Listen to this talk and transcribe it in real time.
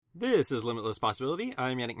This is Limitless Possibility.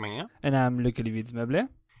 I'm Yannick Magnan. And I'm Luc-Olivier Dumeuble.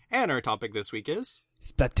 And our topic this week is...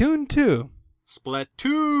 Splatoon 2.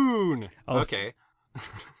 Splatoon! Oh, okay.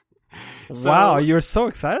 Wow, you're so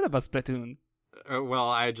excited about Splatoon. Well,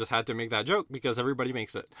 I just had to make that joke because everybody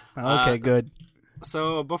makes it. Okay, good.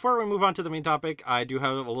 So before we move on to the main topic, I do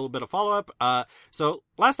have a little bit of follow-up. So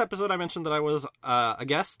last episode I mentioned that I was a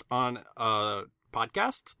guest on a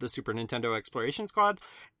podcast, the Super Nintendo Exploration Squad,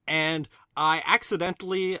 and I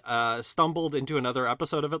accidentally stumbled into another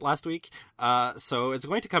episode of it last week. So it's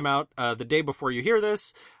going to come out the day before you hear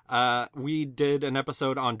this. We did an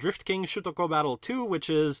episode on Drift King Shutoko Battle 2, which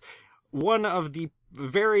is one of the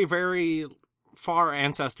very, very far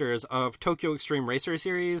ancestors of Tokyo Extreme Racer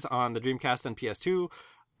series on the Dreamcast and PS2.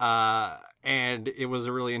 And it was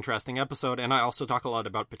a really interesting episode. And I also talk a lot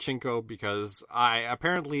about pachinko because I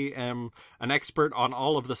apparently am an expert on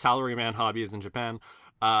all of the salaryman hobbies in Japan.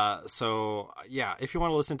 So yeah, if you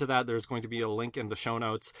want to listen to that, there's going to be a link in the show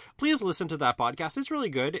notes. Please listen to that podcast. It's really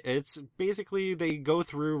good. It's basically, they go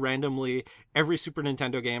through randomly every Super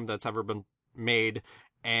Nintendo game that's ever been made.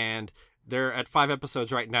 And they're at 5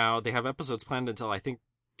 episodes right now. They have episodes planned until I think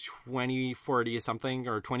 2040 something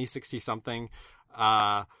or 2060 something.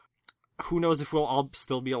 Who knows if we'll all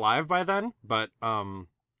still be alive by then, but,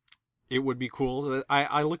 it would be cool.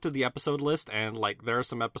 I looked at the episode list, and like there are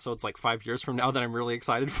some episodes like 5 years from now that I'm really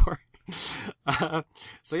excited for.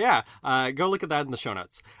 So yeah, go look at that in the show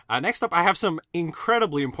notes. Next up, I have some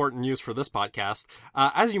incredibly important news for this podcast.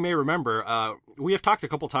 As you may remember, we have talked a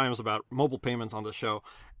couple times about mobile payments on the show,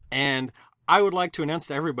 and I would like to announce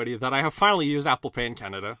to everybody that I have finally used Apple Pay in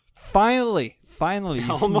Canada. Finally,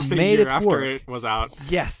 almost a year after it was out.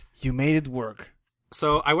 Yes, you made it work.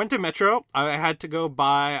 So I went to Metro. I had to go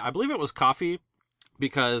buy, I believe it was coffee,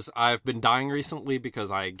 because I've been dying recently because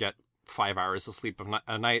I get 5 hours of sleep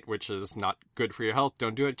a night, which is not good for your health.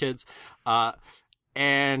 Don't do it, kids.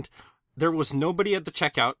 And there was nobody at the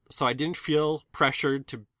checkout, so I didn't feel pressured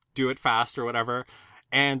to do it fast or whatever.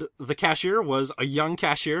 And the cashier was a young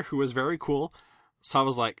cashier who was very cool. So I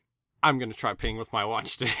was like, I'm going to try paying with my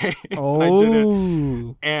watch today. Oh. I did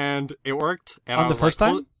it. And it worked. And on I was the first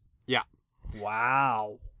like, time? Yeah.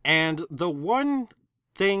 Wow. And the one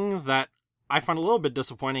thing that I find a little bit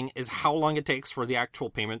disappointing is how long it takes for the actual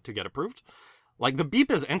payment to get approved. Like, the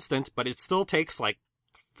beep is instant, but it still takes like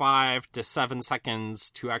 5 to 7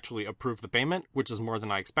 seconds to actually approve the payment, which is more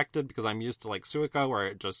than I expected because I'm used to like Suica where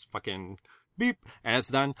it just fucking beep and it's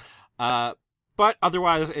done. But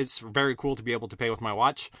otherwise, it's very cool to be able to pay with my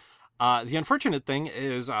watch. The unfortunate thing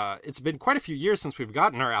is it's been quite a few years since we've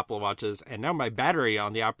gotten our Apple Watches, and now my battery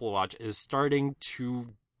on the Apple Watch is starting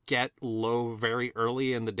to get low very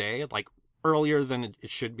early in the day, like earlier than it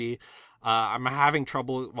should be. I'm having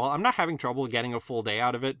trouble, well, I'm not having trouble getting a full day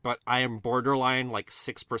out of it, but I am borderline like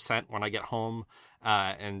 6% when I get home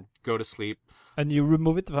and go to sleep. And you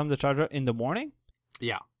remove it from the charger in the morning?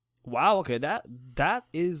 Yeah. Wow, okay, that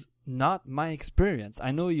is not my experience.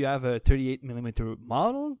 I know you have a 38mm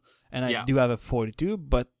model, and I do have a 42,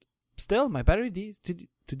 but still, my battery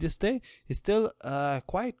to this day is still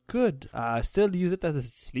quite good. I still use it as a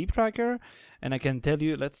sleep tracker, and I can tell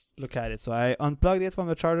you, let's look at it. So I unplugged it from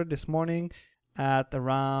the charger this morning at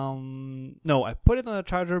around... No, I put it on the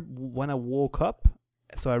charger when I woke up,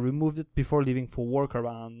 so I removed it before leaving for work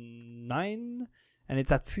around 9, and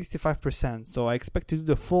it's at 65%. So I expect to do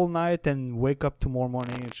the full night and wake up tomorrow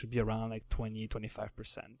morning. It should be around like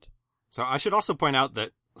 20-25%. So I should also point out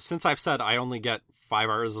that since I've said I only get 5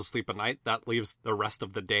 hours of sleep a night, that leaves the rest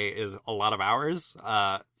of the day is a lot of hours.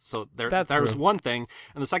 So there's one thing.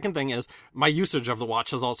 And the second thing is my usage of the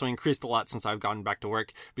watch has also increased a lot since I've gotten back to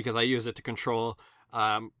work because I use it to control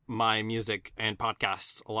my music and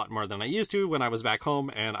podcasts a lot more than I used to when I was back home,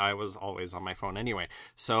 and I was always on my phone anyway.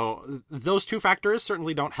 So those two factors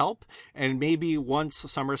certainly don't help, and maybe once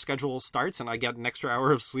summer schedule starts and I get an extra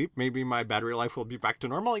hour of sleep, maybe my battery life will be back to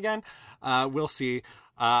normal again. We'll see.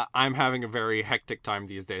 I'm having a very hectic time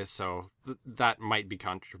these days, so that might be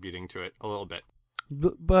contributing to it a little bit.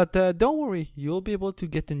 But don't worry, you'll be able to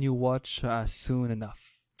get the new watch soon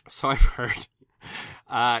enough. So I've heard.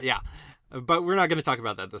 Yeah. But we're not going to talk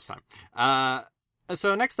about that this time.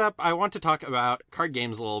 So next up, I want to talk about card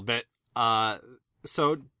games a little bit.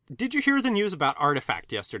 So did you hear the news about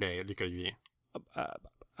Artifact yesterday, Luc-Olivier?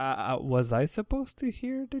 Was I supposed to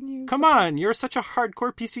hear the news? Come on, you're such a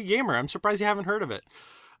hardcore PC gamer. I'm surprised you haven't heard of it.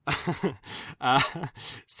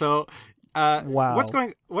 Wow.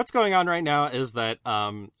 What's going on right now is that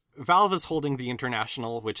Valve is holding the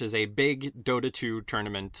International, which is a big Dota 2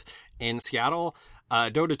 tournament in Seattle.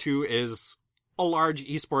 Dota 2 is a large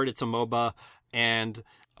esport. It's a MOBA, and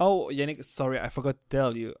Oh, Yannick, sorry, I forgot to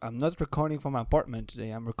tell you. I'm not recording from my apartment today.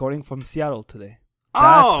 I'm recording from Seattle today.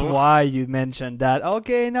 That's why you mentioned that.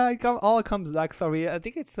 Okay, now it all comes back. Sorry, I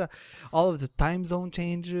think it's all of the time zone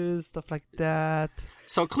changes, stuff like that.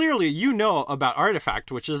 So clearly you know about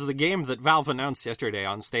Artifact, which is the game that Valve announced yesterday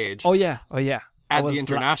on stage. Oh, yeah. At the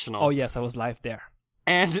International. Oh, yes, I was live there.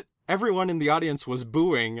 And everyone in the audience was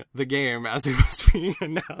booing the game as it was being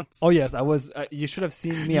announced. Oh, yes, I was. You should have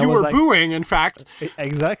seen me. You were booing, in fact.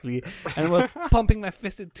 Exactly. And I was pumping my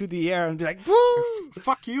fist into the air and be like, woo!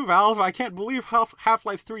 Fuck you, Valve. I can't believe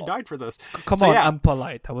Half-Life 3 died for this. Come on, yeah. I'm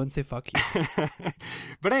polite. I wouldn't say fuck you.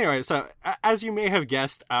 But anyway, so as you may have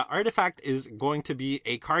guessed, Artifact is going to be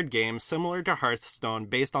a card game similar to Hearthstone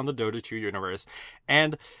based on the Dota 2 universe.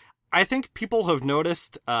 And I think people have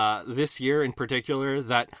noticed this year in particular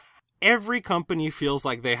that every company feels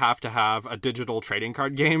like they have to have a digital trading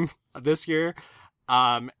card game this year.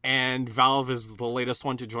 And Valve is the latest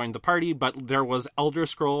one to join the party, but there was Elder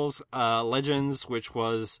Scrolls Legends, which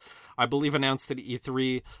was, I believe, announced at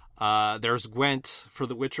E3. There's Gwent for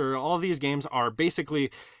The Witcher. All these games are basically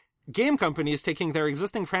game companies taking their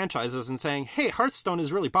existing franchises and saying, hey, Hearthstone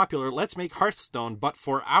is really popular. Let's make Hearthstone, but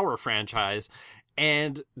for our franchise.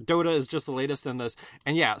 And Dota is just the latest in this.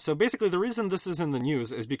 And yeah, so basically the reason this is in the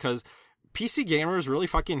news is because PC gamers really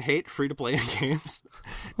fucking hate free-to-play games,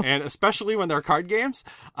 and especially when they're card games.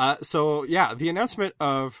 So yeah, the announcement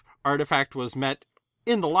of Artifact was met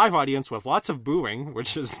in the live audience with lots of booing,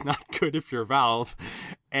 which is not good if you're Valve.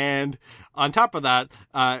 And on top of that,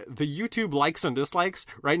 the YouTube likes and dislikes,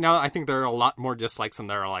 right now I think there are a lot more dislikes than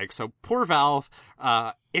there are likes. So poor Valve.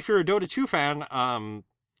 If you're a Dota 2 fan,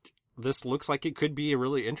 this looks like it could be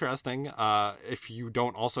really interesting if you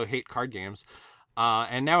don't also hate card games.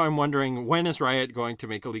 And now I'm wondering, when is Riot going to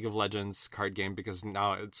make a League of Legends card game? Because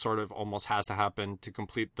now it sort of almost has to happen to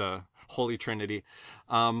complete the Holy Trinity.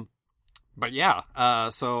 But yeah,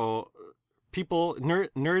 so people,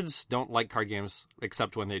 nerds don't like card games,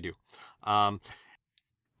 except when they do.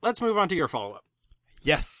 Let's move on to your follow-up.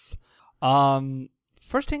 Yes.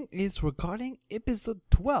 First thing is regarding episode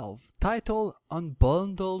 12, titled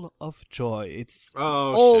Unbundle of Joy. It's an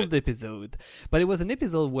old episode, but it was an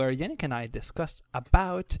episode where Yannick and I discussed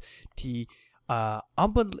about the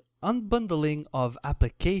unbundling of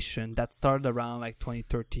application that started around like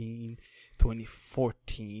 2013,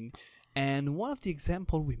 2014. And one of the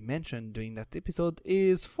examples we mentioned during that episode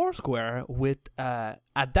is Foursquare with, at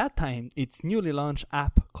that time, its newly launched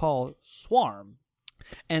app called Swarm.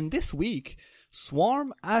 And this week,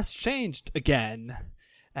 Swarm has changed again,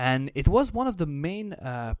 and it was one of the main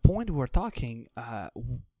points we were talking,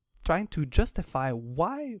 trying to justify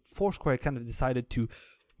why Foursquare kind of decided to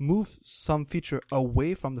move some feature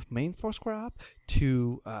away from the main Foursquare app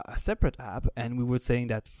to a separate app, and we were saying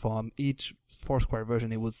that from each Foursquare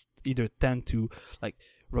version, it would either tend to like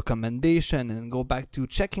recommendation and go back to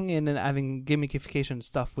checking in and having gamification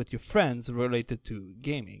stuff with your friends related to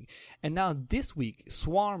gaming. And now this week,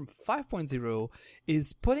 Swarm 5.0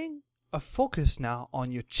 is putting a focus now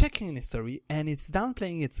on your checking history, and it's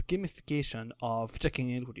downplaying its gamification of checking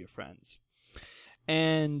in with your friends.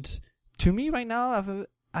 And to me right now,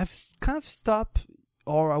 I've kind of stopped,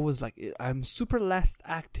 or I was like, I'm super less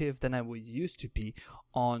active than I used to be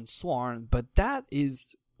on Swarm, but that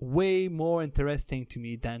is way more interesting to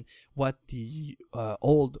me than what the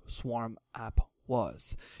old Swarm app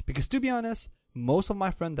was. Because to be honest, most of my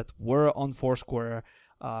friends that were on Foursquare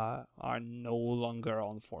are no longer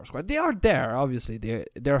on Foursquare. They are there, obviously.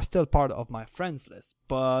 They're still part of my friends list,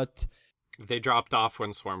 but they dropped off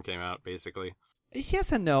when Swarm came out, basically.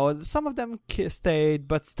 Yes and no. Some of them stayed,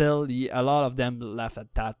 but still a lot of them left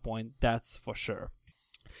at that point, that's for sure.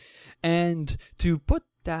 And to put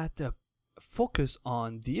that focus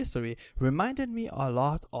on the history reminded me a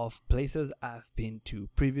lot of places I've been to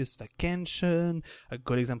previous vacation. A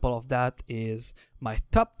good example of that is my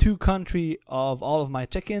top 2 country of all of my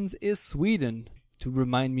check-ins is Sweden, to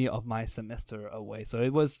remind me of my semester away. So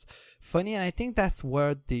it was funny, and I think that's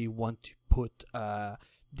where they want to put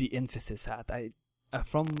the emphasis at.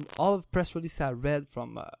 From all of the press releases I read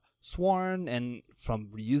from Swarm and from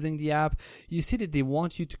reusing the app, you see that they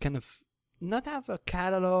want you to kind of not have a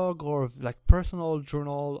catalog or like personal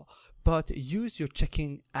journal, but use your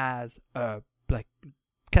checking as like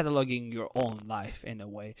cataloging your own life in a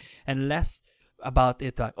way, and less about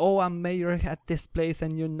it like, oh, I'm mayor at this place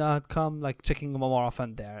and you're not, come like checking more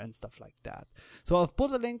often there and stuff like that. So I've put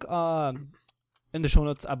a link in the show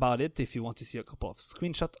notes about it if you want to see a couple of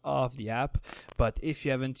screenshots of the app. But if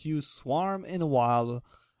you haven't used Swarm in a while,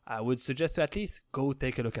 I would suggest to at least go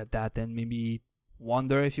take a look at that and maybe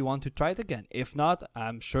wonder if you want to try it again. If not,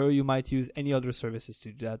 I'm sure you might use any other services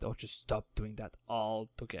to do that, or just stop doing that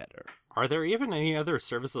altogether. Are there even any other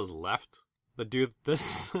services left that do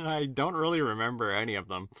this? I don't really remember any of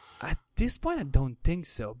them. At this point, I don't think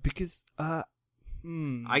so, because I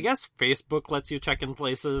guess Facebook lets you check in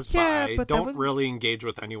places, yeah, but I don't really engage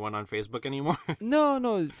with anyone on Facebook anymore. No,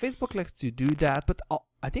 Facebook lets you do that, but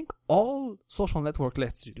I think all social network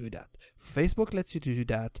lets you do that. Facebook lets you do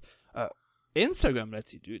that. Instagram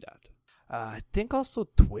lets you do that. I think also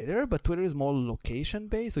Twitter, but Twitter is more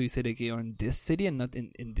location-based, so you say that you're in this city and not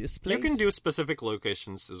in this place. You can do specific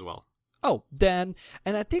locations as well. Oh, then,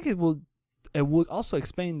 and I think it would also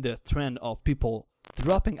explain the trend of people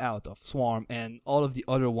dropping out of Swarm and all of the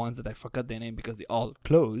other ones that I forgot their name because they all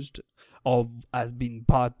closed or has been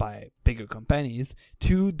bought by bigger companies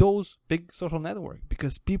to those big social networks,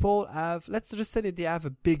 because people have, let's just say that they have a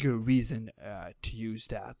bigger reason to use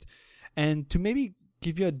that. And to maybe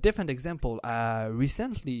give you a different example,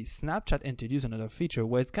 recently Snapchat introduced another feature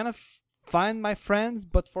where it's kind of Find My Friends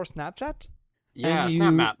but for Snapchat. Yeah,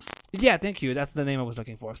 Snap Maps. Yeah, thank you. That's the name I was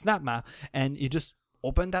looking for. Snap Map. And you just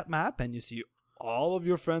open that map and you see all of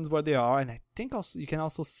your friends where they are. And I think also you can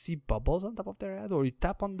also see bubbles on top of their head, or you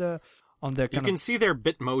tap on their You can see their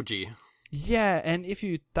Bitmoji. Yeah, and if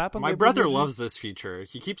you tap on my brother loves this feature.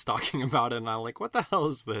 He keeps talking about it, and I'm like, what the hell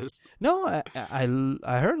is this? No,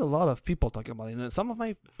 I heard a lot of people talking about it. And some of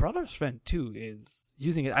my brother's friend, too, is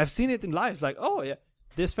using it. I've seen it in live. It's like, oh, yeah,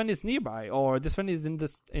 this friend is nearby, or this friend is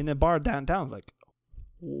in a bar downtown. It's like,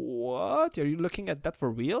 what? Are you looking at that for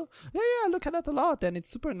real? Yeah, I look at that a lot, and it's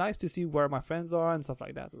super nice to see where my friends are and stuff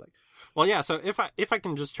like that. Like, well, yeah, so if I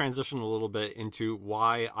can just transition a little bit into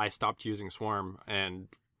why I stopped using Swarm and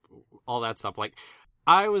all that stuff. Like,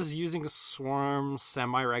 I was using Swarm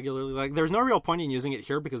semi-regularly. Like, there's no real point in using it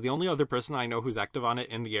here because the only other person I know who's active on it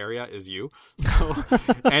in the area is you. So,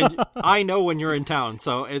 and I know when you're in town,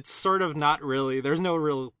 so it's sort of not really, there's no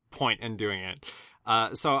real point in doing it.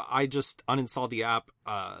 So I just uninstalled the app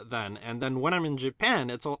then. And then when I'm in Japan,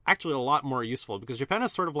 it's actually a lot more useful because Japan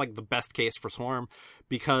is sort of like the best case for Swarm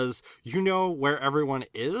because you know where everyone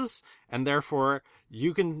is, and therefore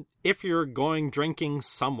you can, if you're going drinking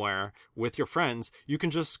somewhere with your friends, you can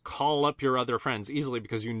just call up your other friends easily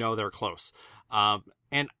because you know they're close.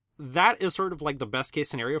 And that is sort of like the best case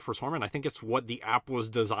scenario for Swarm, and I think it's what the app was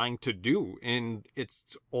designed to do in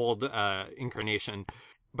its old incarnation.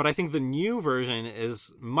 But I think the new version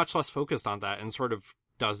is much less focused on that and sort of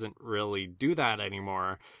doesn't really do that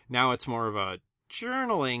anymore. Now it's more of a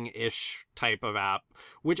journaling-ish type of app,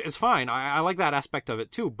 which is fine. I like that aspect of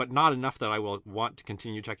it too, but not enough that I will want to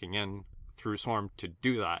continue checking in through Swarm to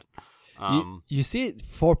do that. You see,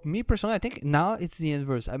 for me personally, I think now it's the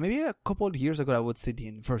inverse. Maybe a couple of years ago, I would say the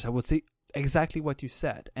inverse. I would say exactly what you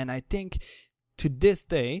said. And I think to this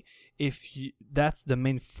day, that's the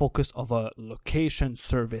main focus of a location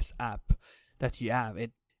service app that you have.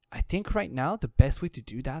 I think right now the best way to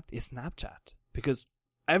do that is Snapchat, because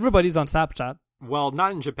everybody's on Snapchat. Well,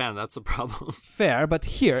 not in Japan, that's a problem. Fair, but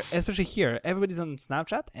here, especially here, everybody's on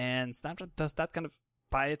Snapchat, and Snapchat does that kind of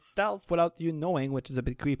by itself without you knowing, which is a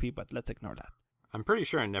bit creepy, but let's ignore that. I'm pretty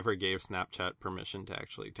sure I never gave Snapchat permission to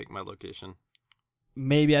actually take my location.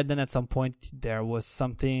 Maybe then at some point there was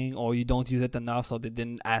something, or you don't use it enough, so they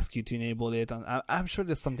didn't ask you to enable it. I'm sure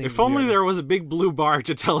there's something. If only there was a big blue bar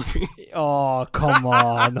to tell me. Oh, come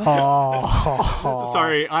on. Oh.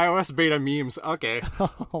 Sorry, iOS beta memes. Okay.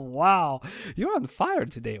 Oh, wow. You're on fire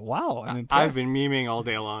today. Wow. I'm impressed. I've been memeing all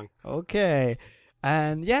day long. Okay.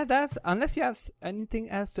 And yeah, unless you have anything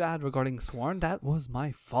else to add regarding Swarm, that was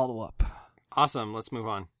my follow-up. Awesome. Let's move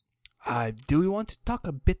on. Do we want to talk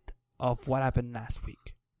a bit of what happened last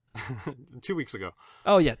week? 2 weeks ago.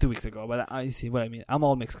 Oh, yeah, 2 weeks ago. But you see what I mean. I'm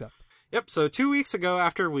all mixed up. Yep, so 2 weeks ago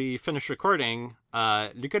after we finished recording,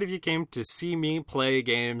 Luca Devi came to see me play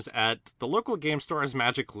games at the local game store's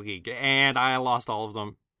Magic League, and I lost all of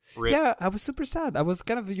them. Yeah, I was super sad. I was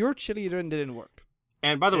kind of your cheerleader and it didn't work.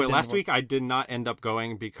 And by the way, last week I did not end up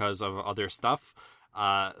going because of other stuff.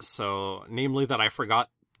 So, namely that I forgot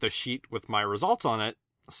the sheet with my results on it,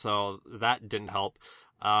 so that didn't help.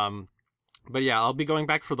 But yeah, I'll be going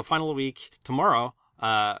back for the final week tomorrow,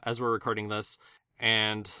 as we're recording this,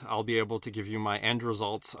 and I'll be able to give you my end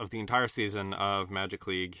results of the entire season of Magic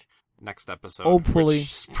League next episode. Hopefully.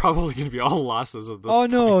 Which is probably going to be all losses at this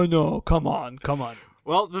point. Oh, no, come on.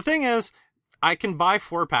 Well, the thing is, I can buy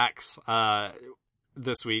 4 packs,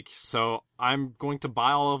 this week, so I'm going to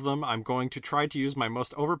buy all of them. I'm going to try to use my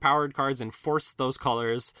most overpowered cards and force those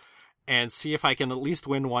colors and see if I can at least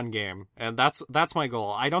win one game. And that's my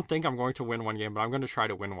goal. I don't think I'm going to win one game, but I'm going to try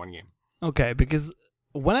to win one game. Okay, because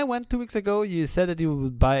when I went 2 weeks ago, you said that you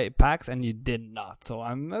would buy packs and you did not. So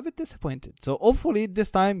I'm a bit disappointed. So hopefully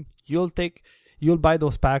this time you'll buy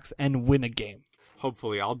those packs and win a game.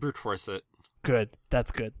 Hopefully, I'll brute force it. Good.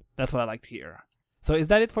 That's good. That's what I like to hear. So is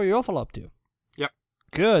that it for your follow-up too? Yep.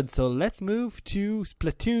 Good. So let's move to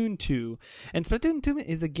Splatoon 2. And Splatoon 2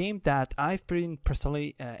 is a game that I've been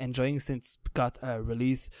personally enjoying since it got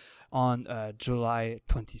released on July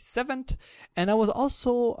 27th. And I was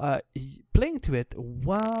also playing to it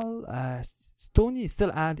while Stoney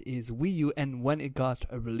still had his Wii U, and when it got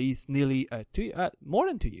released nearly more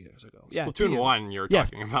than 2 years ago. Splatoon 1 you're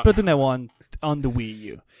talking about. Splatoon 1 on the Wii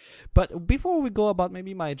U. But before we go about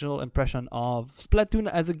maybe my general impression of Splatoon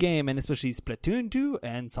as a game, and especially Splatoon 2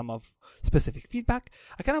 and some of specific feedback,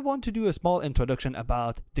 I kind of want to do a small introduction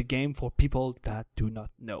about the game for people that do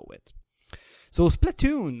not know it. So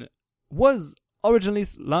Splatoon was originally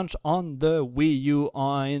launched on the Wii U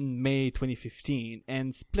in May 2015,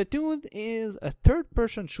 and Splatoon is a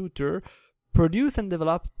third-person shooter produced and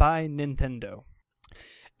developed by Nintendo.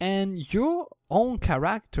 And your own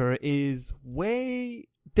character is way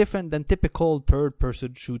different than typical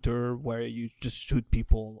third-person shooter where you just shoot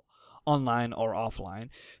people online or offline.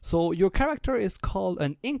 So your character is called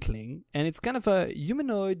an Inkling, and it's kind of a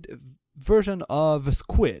humanoid version of a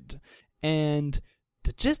squid. And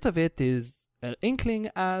the gist of it is an Inkling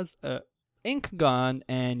has a ink gun,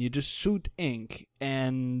 and you just shoot ink.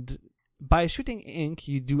 And by shooting ink,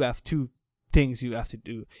 you do have two things you have to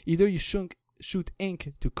do. Either you shoot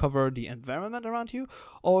ink to cover the environment around you,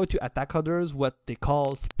 or to attack others, what they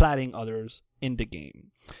call splatting others in the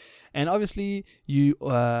game. And obviously, you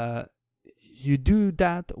do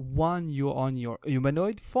that when you're on your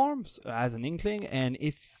humanoid forms as an Inkling, and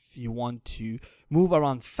if you want to move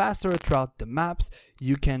around faster throughout the maps,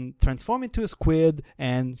 you can transform into a squid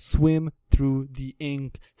and swim through the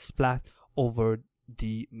ink splat over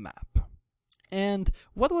the map. And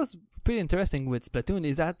what was pretty interesting with Splatoon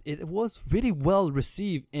is that it was really well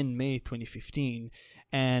received in May 2015,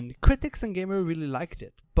 and critics and gamers really liked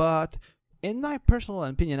it. But in my personal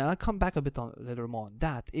opinion, and I'll come back a bit later more on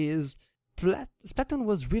that, is Splatoon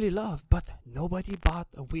was really loved, but nobody bought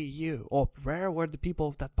a Wii U, or rare were the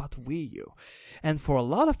people that bought Wii U. And for a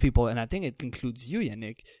lot of people, and I think it includes you,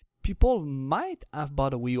 Yannick, people might have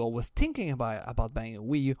bought a Wii U or was thinking about buying a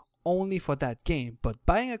Wii U only for that game, but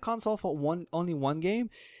buying a console for only one game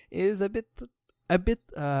is a bit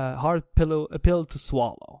hard a pill to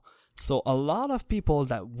swallow. So a lot of people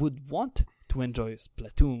that would want to enjoy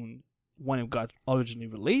Splatoon when it got originally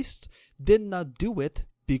released did not do it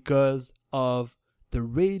because of the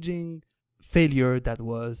raging failure that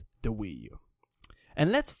was the Wii U. And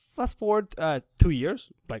let's fast forward 2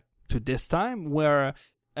 years, like to this time, where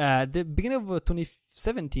at the beginning of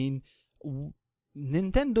 2017,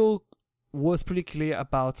 Nintendo was pretty clear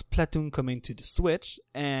about Splatoon coming to the Switch,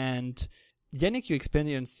 and Yannick, you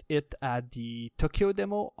experienced it at the Tokyo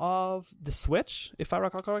demo of the Switch, if I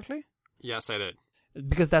recall correctly? Yes, I did.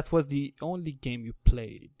 Because that was the only game you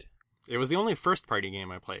played. It was the only first-party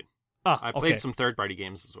game I played. I played some third-party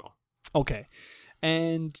games as well. Okay.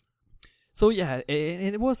 And so, yeah,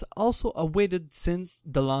 it was also awaited since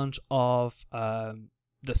the launch of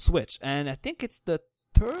the Switch. And I think it's the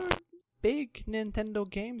third big Nintendo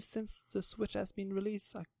game since the Switch has been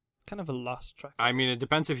released. I kind of lost track. I mean, it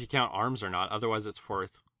depends if you count ARMS or not. Otherwise, it's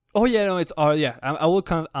fourth. Oh, yeah, no, it's I will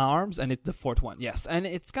count ARMS, and it's the fourth one, yes. And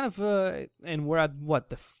it's kind of, and we're at,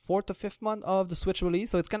 the fourth or fifth month of the Switch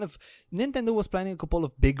release? So it's kind of, Nintendo was planning a couple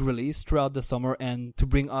of big releases throughout the summer and to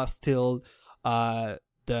bring us till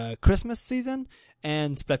the Christmas season,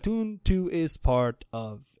 and Splatoon 2 is part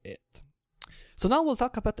of it. So now we'll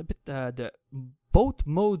talk about a bit the both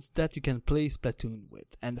modes that you can play Splatoon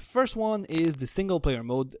with. And the first one is the single player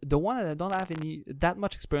mode, the one that I don't have that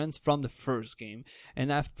much experience from the first game.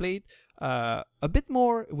 And I've played a bit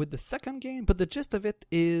more with the second game, but the gist of it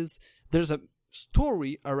is there's a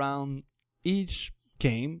story around each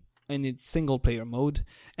game in its single player mode.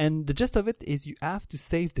 And the gist of it is you have to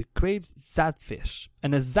save the craved Zapfish.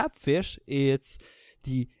 And a Zapfish, it's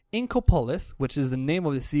the Inkopolis, which is the name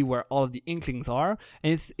of the city where all of the Inklings are,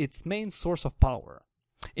 and it's its main source of power.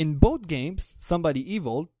 In both games, somebody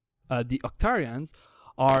evil, the Octarians,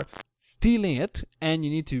 are stealing it, and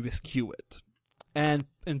you need to rescue it. And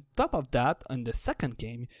on top of that, in the second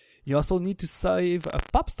game, you also need to save a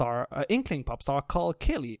popstar, an Inkling popstar called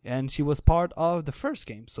Kaylee, and she was part of the first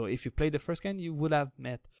game. So if you played the first game, you would have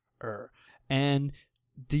met her. And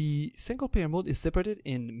the single player mode is separated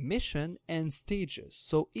in mission and stages.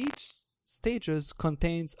 So each stages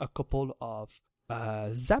contains a couple of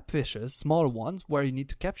Zapfishes, small ones, where you need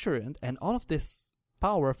to capture it, and all of this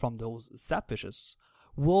power from those Zapfishes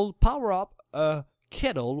will power up a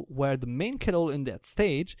kettle where the main kettle in that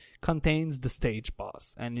stage contains the stage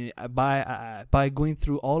boss, and by going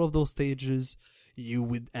through all of those stages, you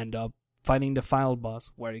would end up fighting the final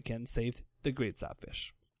boss where you can save the Great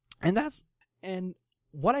Sapfish. And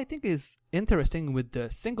what I think is interesting with the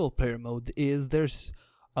single player mode is there's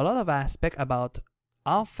a lot of aspect about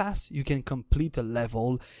how fast you can complete a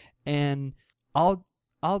level and how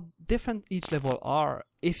different each level are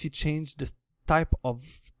if you change the type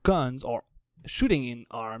of guns or shooting in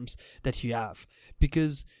arms that you have,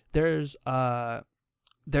 because there's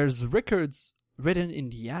records written in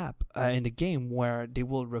the app in the game where they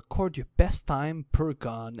will record your best time per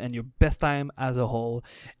gun and your best time as a whole,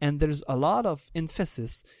 and there's a lot of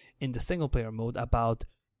emphasis in the single player mode about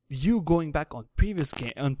you going back on previous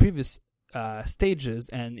stages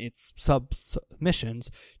and its sub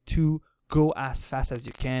missions to go as fast as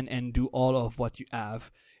you can and do all of what you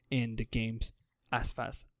have in the games as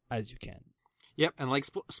fast as you can. Yep, and like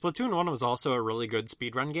Splatoon 1 was also a really good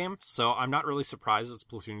speedrun game, so I'm not really surprised that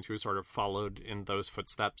Splatoon 2 sort of followed in those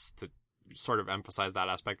footsteps to sort of emphasize that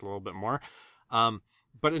aspect a little bit more.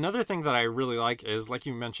 But another thing that I really like is, like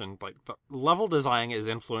you mentioned, like the level design is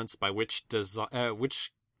influenced by which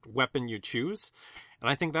weapon you choose. And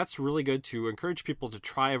I think that's really good to encourage people to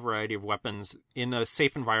try a variety of weapons in a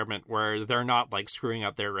safe environment where they're not like screwing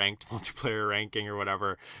up their ranked multiplayer ranking or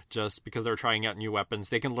whatever just because they're trying out new weapons.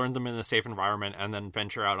 They can learn them in a safe environment and then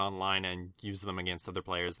venture out online and use them against other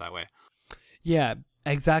players that way. Yeah,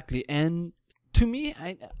 exactly. And to me,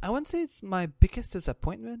 I wouldn't say it's my biggest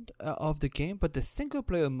disappointment of the game, but the single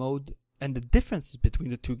player mode and the differences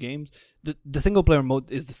between the two games, the single player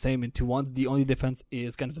mode is the same in 2.1. The only difference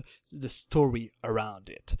is kind of the story around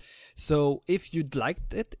it. So if you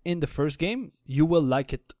liked it in the first game, you will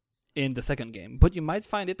like it in the second game, but you might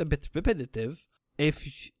find it a bit repetitive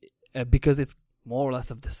because it's more or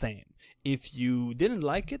less of the same. If you didn't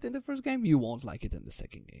like it in the first game, you won't like it in the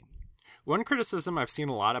second game. One criticism I've seen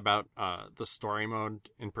a lot about the story mode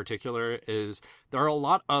in particular is there are a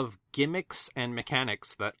lot of gimmicks and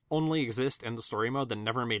mechanics that only exist in the story mode that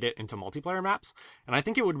never made it into multiplayer maps. And I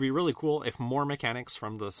think it would be really cool if more mechanics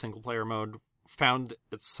from the single player mode found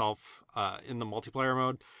itself in the multiplayer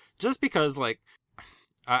mode. Just because, like,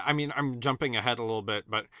 I mean, I'm jumping ahead a little bit,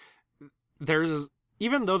 but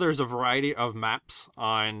even though there's a variety of maps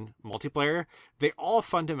on multiplayer, they all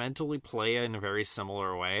fundamentally play in a very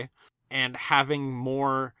similar way. And having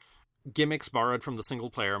more gimmicks borrowed from the single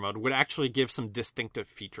player mode would actually give some distinctive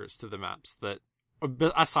features to the maps that,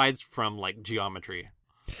 aside from like geometry.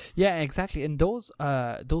 Yeah, exactly. And those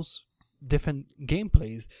different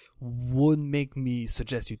gameplays would make me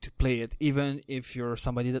suggest you to play it, even if you're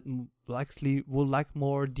somebody that likely will like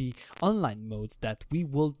more the online modes that we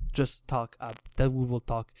will talk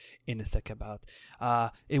in a sec about.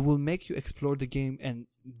 It will make you explore the game and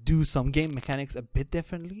do some game mechanics a bit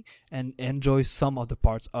differently and enjoy some of the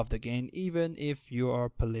parts of the game, even if you are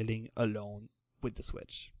playing alone with the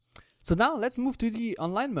Switch. So now let's move to the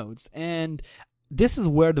online modes, and this is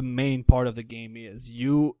where the main part of the game is.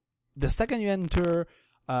 The second you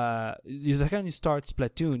start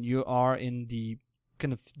Splatoon, you are in the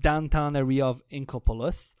kind of downtown area of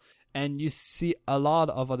Inkopolis, and you see a lot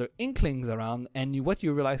of other Inklings around, and what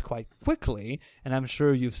you realize quite quickly, and I'm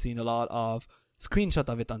sure you've seen a lot of screenshot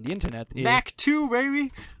of it on the internet. Back 2,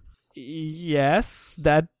 baby! Yes,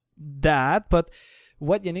 that, but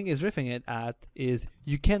what Yannick is riffing it at is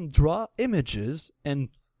you can draw images and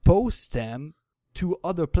post them to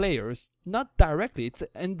other players, not directly, it's an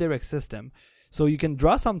indirect system. So you can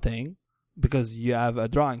draw something because you have a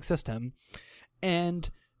drawing system, and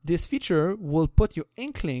this feature will put your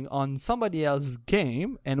Inkling on somebody else's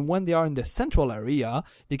game, and when they are in the central area,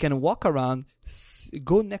 they can walk around,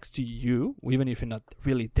 go next to you, even if you're not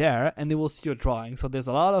really there, and they will see your drawing. So there's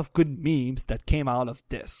a lot of good memes that came out of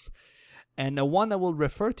this. And the one I will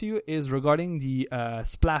refer to you is regarding the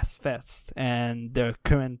Splash Fest and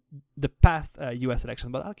the past US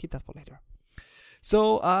election, but I'll keep that for later.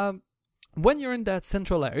 So when you're in that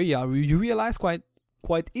central area, you realize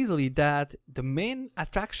quite easily that the main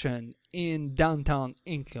attraction in downtown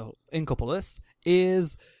Inkopolis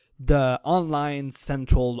is the online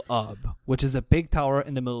central hub, which is a big tower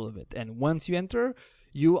in the middle of it. And once you enter,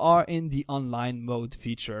 you are in the online mode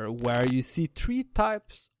feature where you see three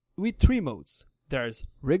modes. There's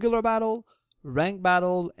regular battle, rank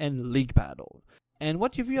battle, and league battle. And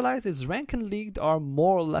what you realize is rank and league are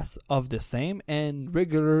more or less of the same, and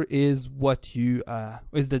regular is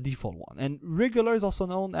is the default one. And regular is also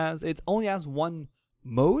known as, it only has one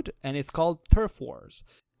mode, and it's called Turf Wars.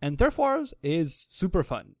 And Turf Wars is super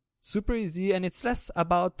fun, super easy, and it's less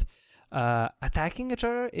about attacking each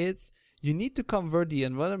other, it's you need to convert the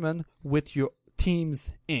environment with your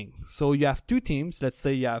team's ink. So you have two teams. Let's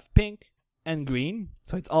say you have pink and green.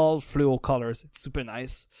 So it's all fluo colors. It's super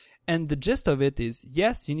nice. And the gist of it is,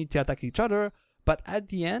 yes, you need to attack each other, but at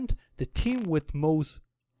the end, the team with most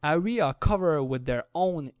area covered with their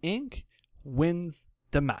own ink wins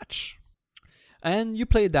the match. And you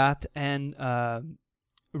play that, and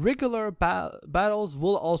regular battles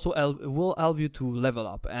will also help you to level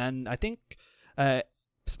up. And I think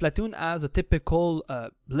Splatoon has a typical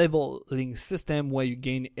leveling system where you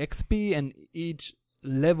gain XP, and each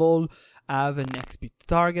level have an XP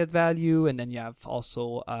target value, and then you have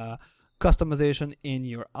also customization in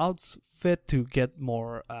your outfit to get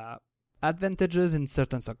more advantages in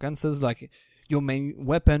certain circumstances, like your main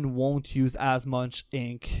weapon won't use as much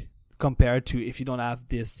ink compared to if you don't have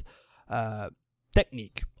this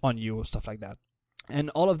technique on you or stuff like that. And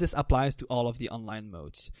all of this applies to all of the online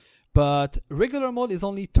modes. But regular mode is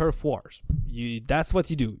only turf wars. That's what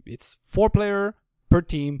you do. It's 4 player per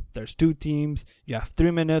team. There's 2 teams. You have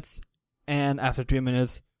 3 minutes, and after 3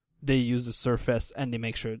 minutes, they use the surface and they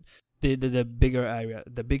make sure the bigger area,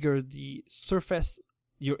 the bigger the surface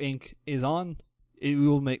your ink is on, it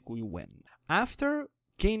will make you win. After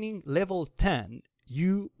gaining level 10,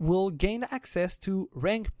 you will gain access to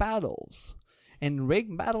ranked battles. And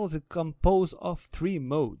ranked battles is composed of 3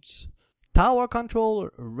 modes: Tower Control,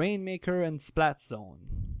 Rainmaker, and Splat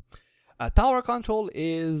Zone. Tower Control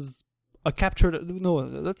is a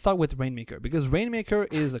let's start with Rainmaker, because Rainmaker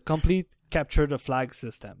is a complete capture the flag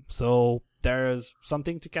system. So there's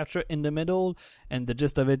something to capture in the middle, and the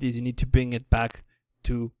gist of it is you need to bring it back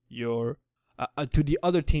to your to the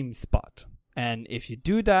other team's spot. And if you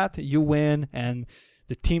do that, you win, and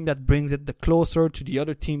the team that brings it the closer to the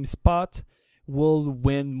other team's spot will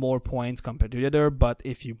win more points compared to the other. But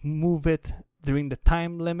if you move it during the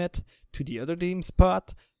time limit to the other team's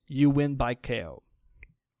spot, you win by KO.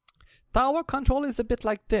 Tower Control is a bit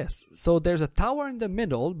like this. So there's a tower in the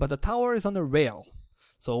middle, but the tower is on a rail.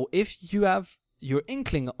 So if you have your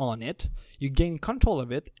inkling on it, you gain control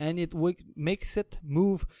of it, and it makes it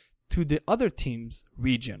move to the other team's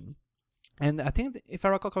region. And I think, if I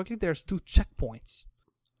recall correctly, there's 2 checkpoints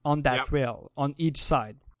on that rail on each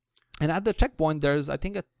side. And at the checkpoint, there's, I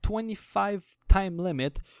think, a 25 time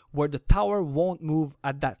limit where the tower won't move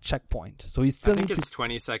at that checkpoint. So you still need to... I think it's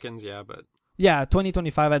 20 seconds, but... Yeah,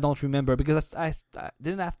 25, I don't remember, because I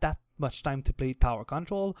didn't have that much time to play Tower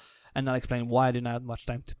Control, and I'll explain why I didn't have much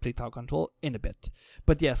time to play Tower Control in a bit.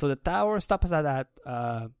 But yeah, so the tower stops at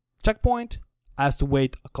that checkpoint, has to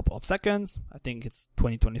wait a couple of seconds. I think it's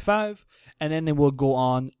 20-25, and then it will go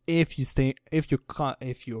on if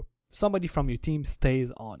somebody from your team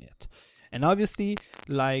stays on it. And obviously,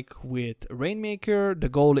 like with Rainmaker, the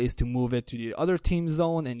goal is to move it to the other team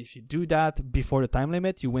zone, and if you do that before the time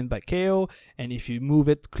limit, you win by KO. And if you move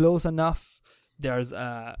it close enough, there's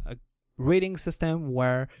a rating system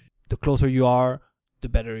where the closer you are, the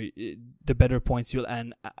better points you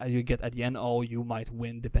get at the end, or you might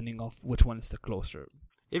win depending on which one is the closer.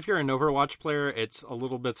 If you're an Overwatch player, it's a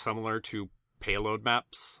little bit similar to payload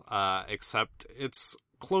maps, except it's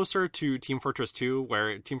closer to Team Fortress 2,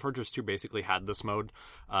 where Team Fortress 2 basically had this mode,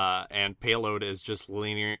 and payload is just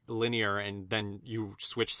linear, and then you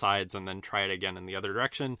switch sides and then try it again in the other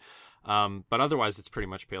direction. But otherwise, it's pretty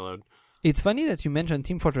much payload. It's funny that you mentioned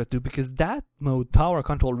Team Fortress 2, because that mode, Tower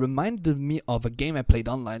Control, reminded me of a game I played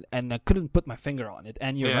online, and I couldn't put my finger on it.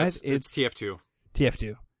 And you're right, it's TF2.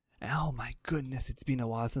 TF2. Oh my goodness, it's been a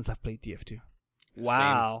while since I've played TF2.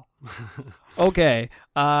 Wow. Okay.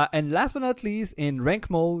 And last but not least, in rank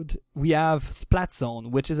mode, we have Splat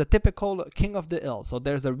Zone, which is a typical King of the Hill. So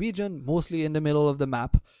there's a region, mostly in the middle of the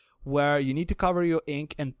map, where you need to cover your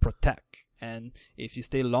ink and protect. And if you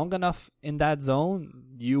stay long enough in that zone,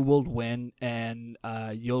 you will win, and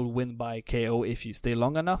you'll win by KO if you stay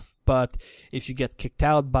long enough. But if you get kicked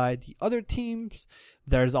out by the other teams,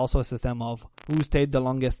 there's also a system of who stayed the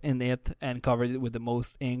longest in it and covered it with the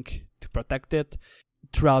most ink to protect it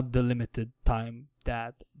throughout the limited time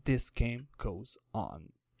that this game goes on.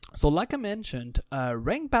 So like I mentioned,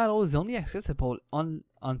 rank battle is only accessible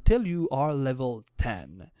until you are level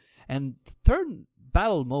 10. And the third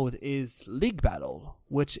battle mode is League Battle,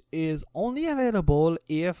 which is only available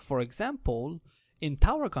if, for example, in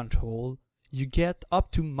Tower Control, you get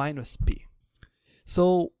up to -P.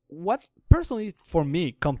 So what personally, for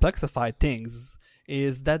me, complexified things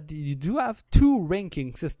is that you do have 2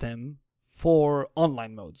 ranking system for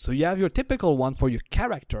online mode. So you have your typical one for your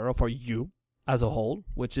character, or for you as a whole,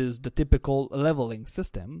 which is the typical leveling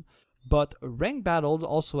system. But ranked battles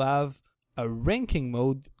also have a ranking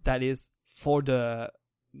mode that is for the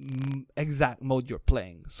exact mode you're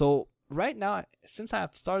playing. So right now, since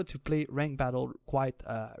I've started to play Rank Battle quite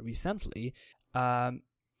recently,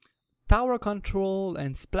 Tower Control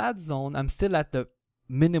and Splat Zone, I'm still at the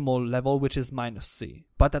minimal level, which is -C.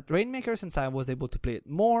 But at Rainmaker, since I was able to play it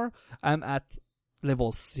more, I'm at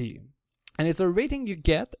level C. And it's a rating you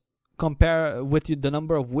get, compare with the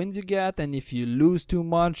number of wins you get, and if you lose too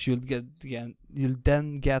much, you'll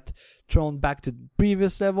then get thrown back to the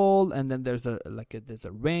previous level, and then there's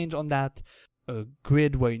a range on that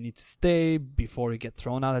grid where you need to stay before you get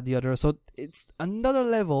thrown out at the other. So it's another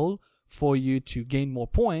level for you to gain more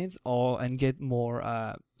points and get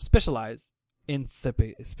more specialized in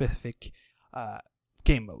specific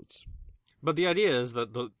game modes. But the idea is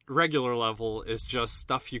that the regular level is just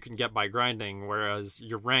stuff you can get by grinding, whereas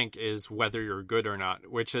your rank is whether you're good or not,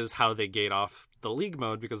 which is how they gate off the league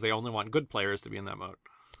mode, because they only want good players to be in that mode.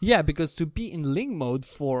 Yeah, because to be in league mode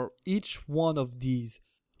for each one of these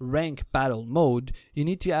rank battle mode, you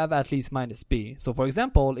need to have at least -B. So for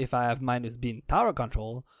example, if I have -B in Tower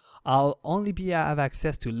Control, I'll only have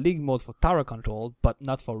access to league mode for Tower Control, but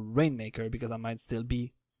not for Rainmaker, because I might still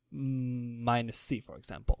be -C, for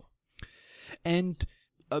example. And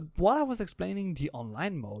while I was explaining the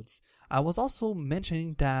online modes, I was also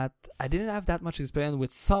mentioning that I didn't have that much experience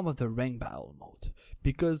with some of the rank battle mode,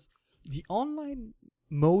 because the online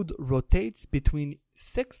mode rotates between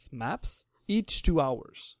 6 maps each 2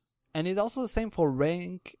 hours. And it's also the same for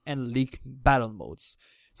rank and league battle modes.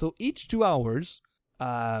 So each 2 hours,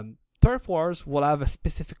 Turf Wars will have a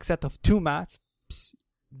specific set of 2 maps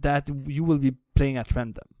that you will be playing at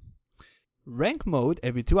random. Rank mode,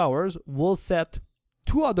 every 2 hours, will set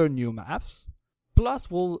 2 other new maps, plus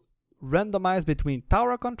will randomize between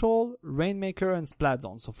Tower Control, Rainmaker, and Splat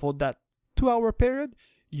Zone. So for that 2-hour period,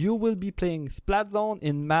 you will be playing Splat Zone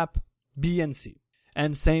in map B and C.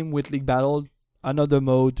 And same with League Battle, another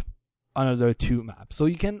mode, another 2 maps. So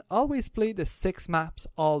you can always play the 6 maps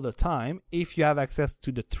all the time if you have access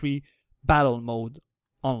to the 3 battle mode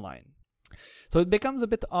online. So it becomes a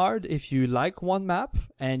bit hard if you like one map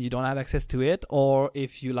and you don't have access to it, or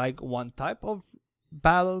if you like one type of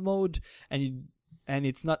battle mode and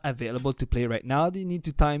it's not available to play right now. You need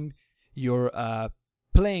to time your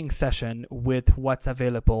playing session with what's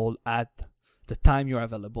available at the time you're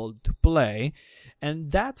available to play.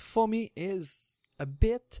 And that for me is a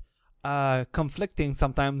bit conflicting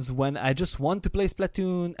sometimes when I just want to play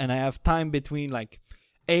Splatoon and I have time between like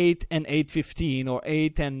 8 and 8:15 or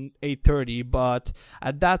 8 and 8:30, but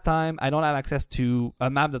at that time I don't have access to a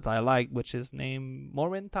map that I like, which is named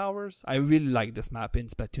Morrowind Towers. I really like this map in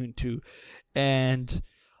Splatoon 2, and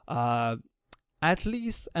at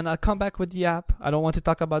least, and I'll come back with the app. I don't want to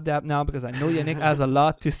talk about the app now because I know Yannick has a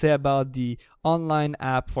lot to say about the online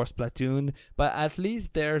app for Splatoon, but at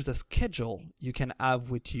least there's a schedule you can have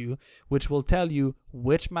with you, which will tell you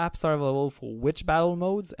which maps are available for which battle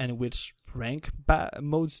modes and which rank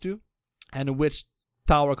modes too, and which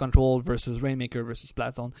Tower Control versus Rainmaker versus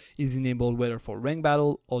Splat Zone is enabled, whether for rank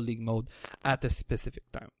battle or league mode at a specific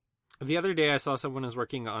time. The other day I saw someone is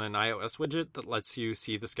working on an iOS widget that lets you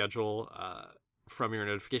see the schedule from your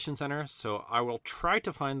notification center, so I will try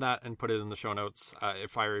to find that and put it in the show notes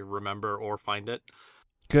if I remember or find it.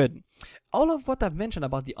 Good. All of what I've mentioned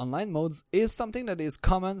about the online modes is something that is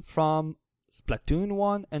common from Splatoon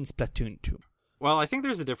 1 and Splatoon 2. Well, I think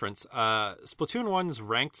there's a difference. Splatoon 1's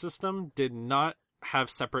ranked system did not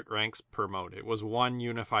have separate ranks per mode. It was one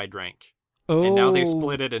unified rank. Oh. And now they've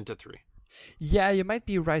split it into 3. Yeah, you might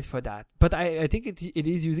be right for that. But I think it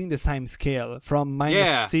is using the same scale from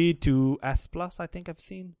 -C to S+, I think I've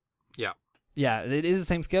seen. Yeah. Yeah, it is the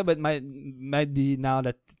same scale, but might be now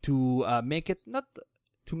that to make it not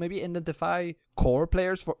to maybe identify core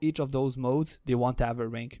players for each of those modes, they want to have a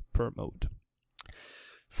rank per mode.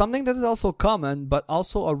 Something that is also common, but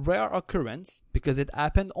also a rare occurrence, because it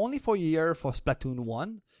happened only for a year for Splatoon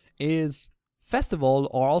 1, is Festival,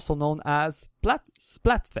 or also known as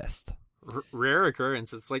Splatfest. Rare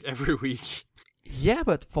occurrence, it's like every week. Yeah,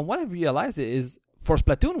 but from what I've realized is, for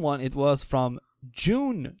Splatoon 1, it was from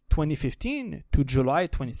June 2015 to July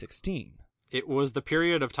 2016. It was the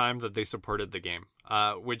period of time that they supported the game,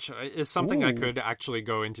 which is something I could actually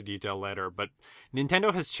go into detail later, but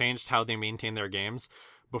Nintendo has changed how they maintain their games.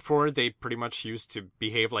 Before, they pretty much used to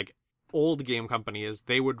behave like old game companies.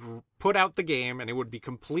 They would put out the game and it would be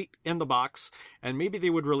complete in the box, and maybe they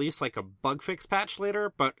would release like a bug fix patch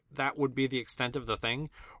later, but that would be the extent of the thing.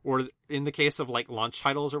 Or in the case of like launch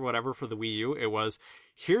titles or whatever for the Wii U, it was,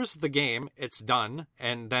 here's the game, it's done,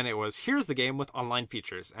 and then it was, here's the game with online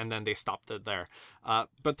features, and then they stopped it there.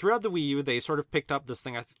 But throughout the Wii U, they sort of picked up this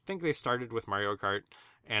thing. I think they started with Mario Kart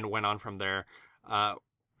and went on from there,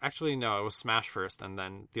 actually, no, it was Smash first, and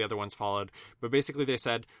then the other ones followed. But basically, they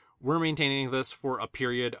said, we're maintaining this for a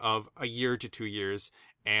period of a year to 2 years,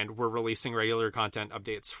 and we're releasing regular content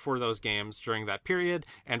updates for those games during that period.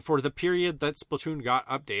 And for the period that Splatoon got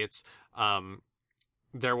updates,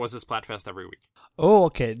 there was a Splatfest every week. Oh,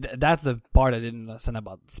 okay. That's the part I didn't understand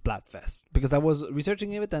about Splatfest. Because I was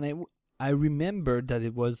researching it, and I remembered that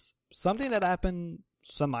it was something that happened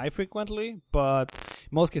semi-frequently, but in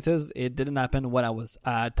most cases, it didn't happen when I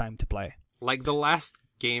had time to play. Like, the last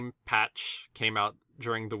game patch came out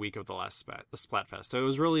during the week of the last Splatfest. So it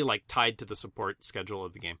was really, like, tied to the support schedule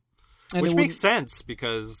of the game. And which makes sense,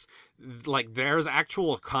 because, like, there's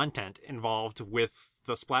actual content involved with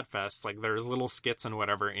the Splatfest. Like, there's little skits and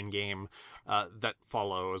whatever in-game that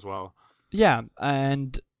follow as well. Yeah,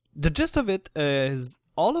 and the gist of it is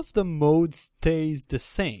all of the modes stays the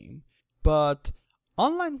same, but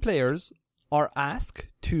online players are asked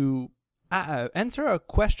to answer a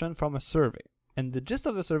question from a survey. And the gist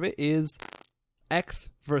of the survey is X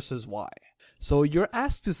versus Y. So you're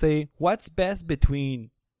asked to say what's best between,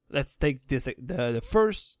 let's take this,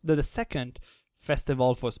 the second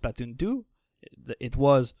festival for Splatoon 2. It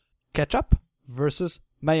was ketchup versus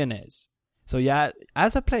mayonnaise. So yeah,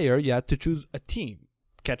 as a player, you had to choose a team,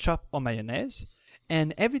 ketchup or mayonnaise.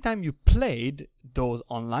 And every time you played those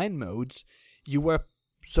online modes, you were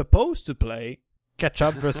supposed to play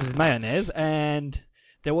ketchup versus mayonnaise. And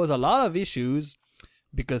there was a lot of issues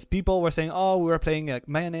because people were saying, oh, we were playing like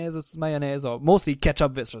mayonnaise versus mayonnaise, or mostly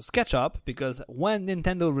ketchup versus ketchup. Because when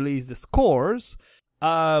Nintendo released the scores,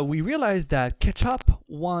 we realized that ketchup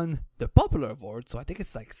won the popular vote. So I think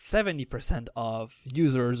it's like 70% of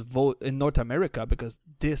users vote in North America, because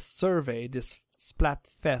this survey, this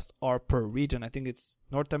Splatfest, are per region. I think it's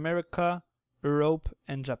North America, Europe,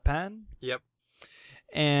 and Japan. Yep.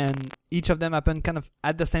 And each of them happened kind of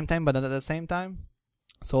at the same time, but not at the same time.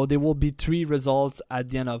 So there will be 3 results at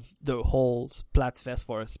the end of the whole Splatfest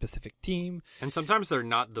for a specific team. And sometimes they're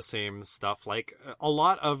not the same stuff. Like, a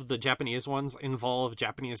lot of the Japanese ones involve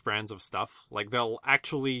Japanese brands of stuff. Like, they'll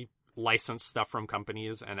actually license stuff from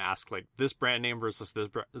companies and ask, like, this brand name versus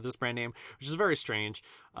this brand name, which is very strange.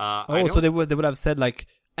 So they would have said, like,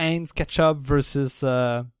 Heinz ketchup versus,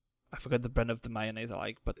 I forgot the brand of the mayonnaise I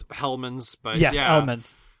like, but... Hellmann's, but yes, yeah.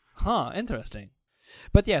 Hellmann's. Huh, interesting.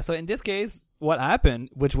 But yeah, so in this case, what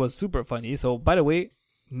happened, which was super funny, so by the way,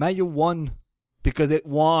 Mayo won because it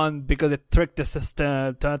tricked the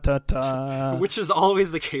system. Which is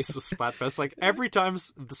always the case with Splatfest. Like, every time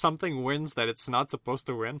something wins that it's not supposed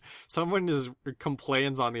to win, someone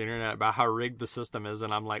complains on the internet about how rigged the system is,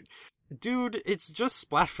 and I'm like, dude, it's just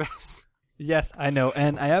Splatfest. Yes, I know,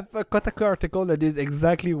 and I have a Kotaku article that is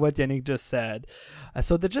exactly what Yannick just said.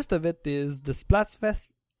 So the gist of it is the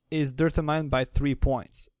Splatfest is determined by 3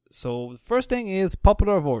 points. So the first thing is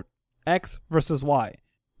popular vote, X versus Y.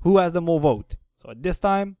 Who has the more vote? So at this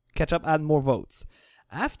time, ketchup had more votes.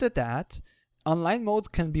 After that, online modes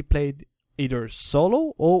can be played either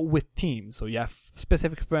solo or with teams. So you have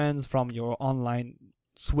specific friends from your online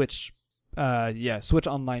Switch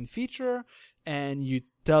online feature, and you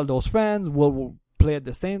tell those friends we'll play at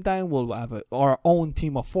the same time. We'll have our own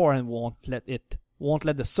team of 4 and won't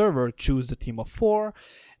let the server choose the team of 4.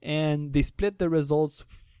 And they split the results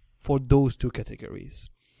for those 2 categories.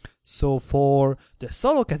 So for the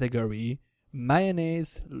solo category,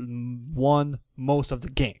 mayonnaise won most of the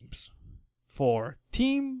games. For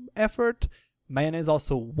team effort, mayonnaise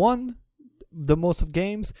also won the most of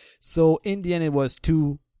games. So in the end, it was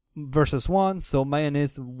 2 versus 1. So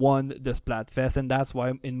mayonnaise won the Splatfest, and that's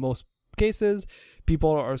why in most cases people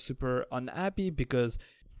are super unhappy, because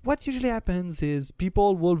what usually happens is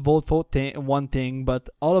people will vote for one thing, but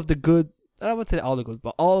all of the good, I wouldn't say all the good,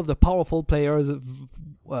 but all of the powerful players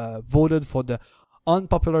voted for the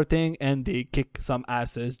unpopular thing, and they kick some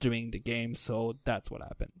asses during the game. So that's what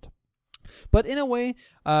happened. But in a way,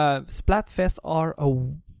 Splatfest are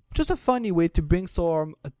just a funny way to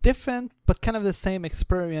brainstorm a different but kind of the same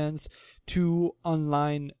experience to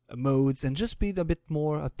online modes, and just be a bit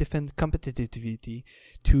more of different competitivity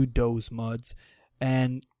to those mods.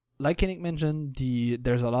 And like Yannick mentioned,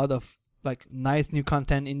 there's a lot of like nice new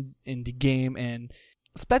content in the game, and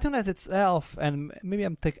Splatoon as itself, and maybe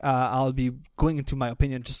I'll be going into my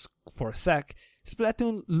opinion just for a sec.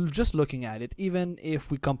 Splatoon, just looking at it, even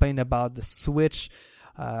if we complain about the Switch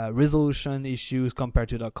resolution issues compared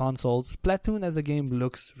to the console, Splatoon as a game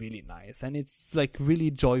looks really nice, and it's like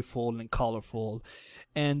really joyful and colorful,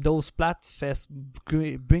 and those Splatfest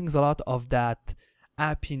brings a lot of that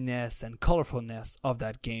happiness and colorfulness of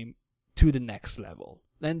that game to the next level.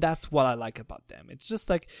 And that's what I like about them. It's just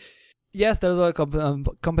like yes, there's a lot of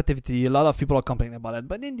competitivity. A lot of people are complaining about it,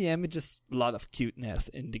 but in the end, it's just a lot of cuteness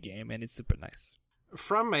in the game, and it's super nice.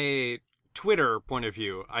 From a Twitter point of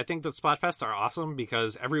view, I think that Splatfests are awesome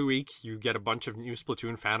because every week you get a bunch of new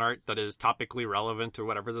Splatoon fan art that is topically relevant to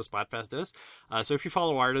whatever the Splatfest is. So if you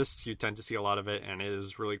follow artists, you tend to see a lot of it, and it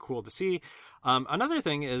is really cool to see. Another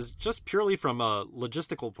thing is just purely from a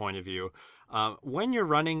logistical point of view, when you're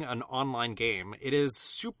running an online game, it is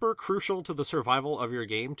super crucial to the survival of your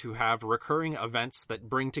game to have recurring events that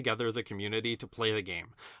bring together the community to play the game.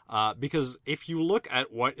 Because if you look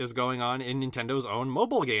at what is going on in Nintendo's own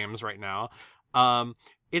mobile games right now,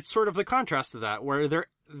 it's sort of the contrast to that, where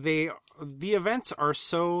the events are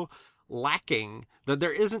so lacking that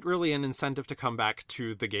there isn't really an incentive to come back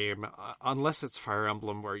to the game unless it's Fire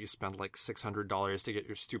Emblem, where you spend like $600 to get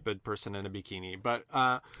your stupid person in a bikini. But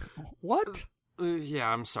what? Yeah,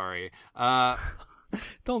 I'm sorry.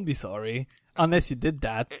 Don't be sorry. Unless you did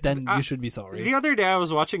that, then you should be sorry. The other day I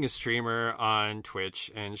was watching a streamer on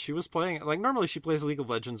Twitch, and she was playing, like, normally she plays League of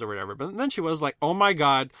Legends or whatever, but then she was like, oh my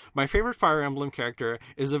god, my favorite Fire Emblem character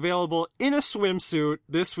is available in a swimsuit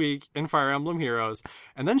this week in Fire Emblem Heroes.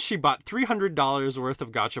 And then she bought $300 worth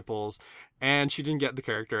of gacha pulls, and she didn't get the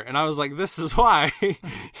character. And I was like, this is why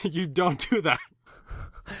you don't do that.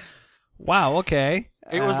 Wow, okay.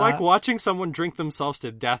 It was like watching someone drink themselves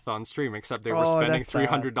to death on stream, except they were spending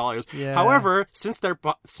 $300. Yeah. However, since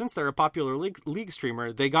they're a popular league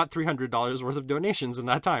streamer, they got $300 worth of donations in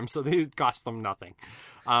that time, so they cost them nothing.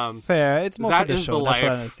 Fair. It's more for the show. The that's life.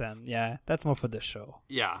 what I understand. Yeah, that's more for the show.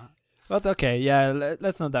 Yeah. But okay, yeah,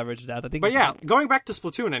 let's not diverge that. I think. But yeah, going back to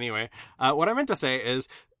Splatoon anyway, what I meant to say is,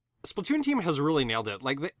 Splatoon team has really nailed it.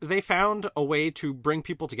 Like, they found a way to bring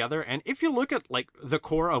people together, and if you look at, like, the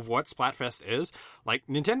core of what Splatfest is, like,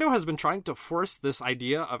 Nintendo has been trying to force this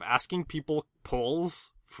idea of asking people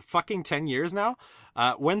polls for fucking 10 years now.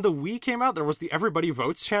 When the Wii came out, there was the Everybody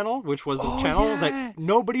Votes channel, which was a channel that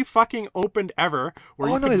nobody fucking opened ever,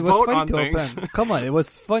 where you could vote on things. Come on, it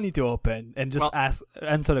was funny to open and just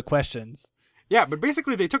answer the questions. Yeah, but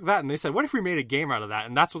basically they took that and they said, what if we made a game out of that?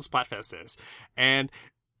 And that's what Splatfest is. And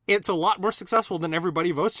it's a lot more successful than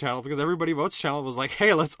Everybody Votes channel, because Everybody Votes channel was like,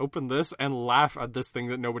 hey, let's open this and laugh at this thing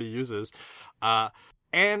that nobody uses.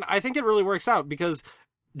 And I think it really works out, because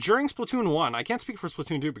during Splatoon 1, I can't speak for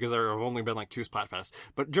Splatoon 2 because there have only been like 2 Splatfests,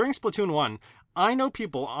 but during Splatoon 1, I know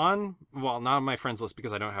people not on my friends list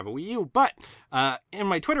because I don't have a Wii U, but in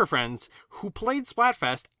my Twitter friends who played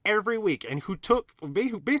Splatfest every week and who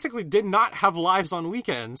basically did not have lives on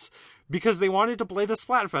weekends because they wanted to play the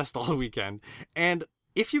Splatfest all weekend. And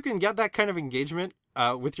if you can get that kind of engagement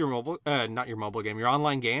with your your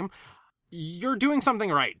online game, you're doing something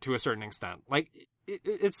right to a certain extent. Like,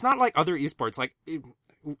 it's not like other esports. Like,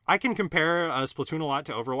 I can compare Splatoon a lot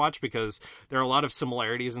to Overwatch because there are a lot of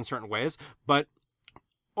similarities in certain ways, but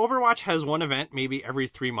Overwatch has one event maybe every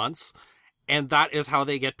 3 months, and that is how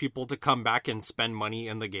they get people to come back and spend money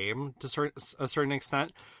in the game to a certain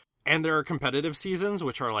extent. And there are competitive seasons,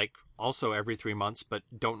 which are like also every 3 months, but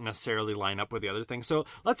don't necessarily line up with the other things. So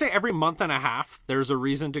let's say every month and a half, there's a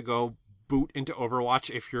reason to go boot into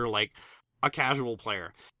Overwatch if you're like a casual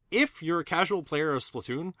player. If you're a casual player of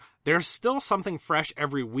Splatoon, there's still something fresh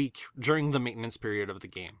every week during the maintenance period of the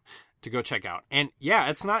game to go check out. And yeah,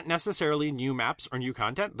 it's not necessarily new maps or new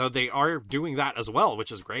content, though they are doing that as well,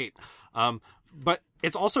 which is great. But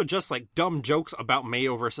it's also just like dumb jokes about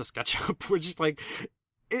Mayo versus SketchUp, which like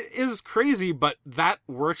it is crazy, but that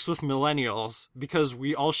works with millennials because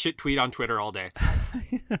we all shit tweet on Twitter all day.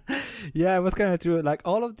 Yeah, it was kind of true. Like,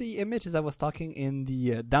 all of the images I was talking in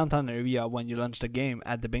the downtown area when you launched the game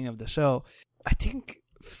at the beginning of the show, I think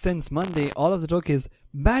since Monday, all of the joke is,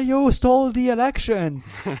 Mayo stole the election,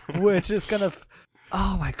 which is kind of,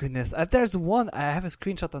 oh my goodness. There's one, I have a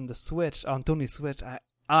screenshot on the Switch, on Tony's Switch.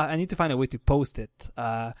 I need to find a way to post it.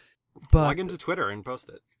 But log into Twitter and post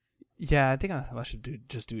it. Yeah, I think I should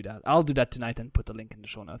just do that. I'll do that tonight and put a link in the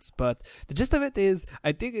show notes. But the gist of it is,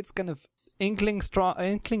 I think it's kind of Inkling Trump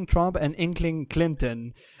and Inkling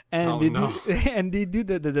Clinton, and they do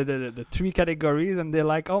the 3 categories, and they're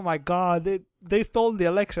like, oh my god, they stole the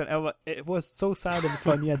election. It was so sad and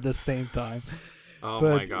funny at the same time.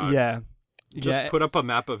 My god! Yeah, just put up a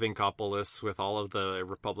map of Inkopolis with all of the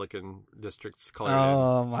Republican districts colored in.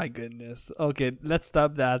 Oh my goodness. Okay, let's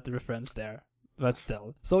stop that reference there. But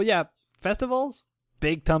still, so yeah, festivals,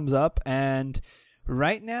 big thumbs up, and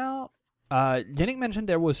right now. Yannick mentioned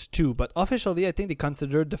there was 2, but officially I think they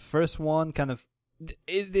considered the first one kind of...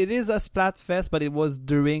 It is a Splatfest, but it was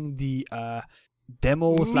during the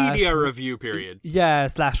demo media review period. Yeah,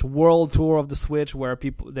 / world tour of the Switch, where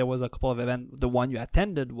there was a couple of events. The one you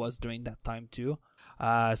attended was during that time too.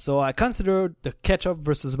 So I consider the Ketchup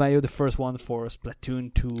versus Mayo the first one for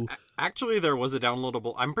Splatoon 2. Actually, there was a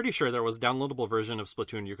downloadable. I'm pretty sure there was a downloadable version of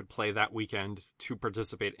Splatoon you could play that weekend to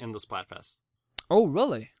participate in the Splatfest. Oh,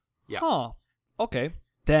 really? Yeah. Huh. Okay.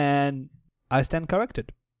 Then I stand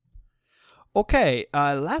corrected. Okay.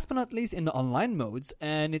 Last but not least, in the online modes,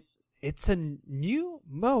 and it's a new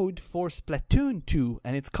mode for Splatoon 2,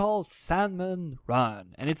 and it's called Salmon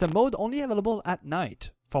Run, and it's a mode only available at night,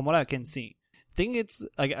 from what I can see. Think it's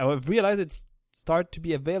like I've realized it's start to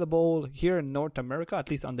be available here in North America, at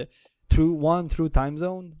least on the through time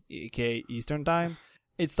zone, aka Eastern time.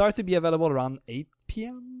 It starts to be available around 8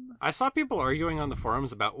 p.m. I saw people arguing on the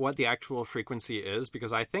forums about what the actual frequency is,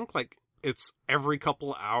 because I think like it's every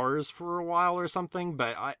couple hours for a while or something,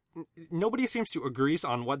 but nobody seems to agree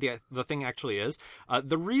on what the thing actually is.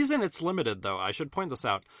 The reason it's limited, though, I should point this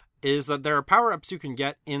out, is that there are power-ups you can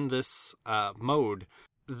get in this mode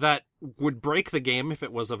that would break the game if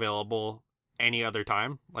it was available any other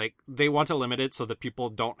time. Like, they want to limit it so that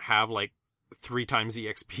people don't have, like, 3 times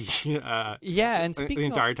EXP the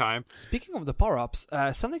entire time. Speaking of the power-ups,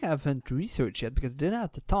 something I haven't researched yet because I didn't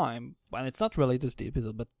have the time, and it's not related to the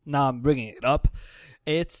episode, but now I'm bringing it up.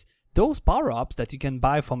 It's those power-ups that you can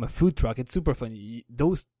buy from a food truck. It's super funny.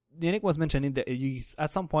 Yannick was mentioning that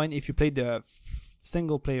at some point, if you play the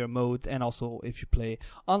single-player mode and also if you play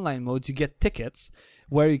online modes, you get tickets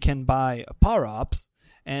where you can buy power-ups,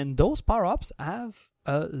 and those power-ups have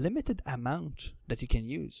a limited amount that you can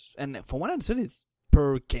use. And from what I understood, it's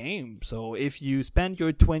per game. So if you spend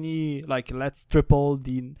your 20, like let's triple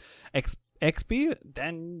the XP,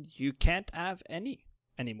 then you can't have any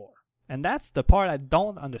anymore. And that's the part I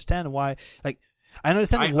don't understand why. Like, I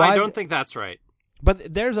understand why. I don't think that's right.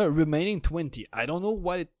 But there's a remaining 20. I don't know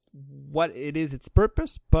what it is its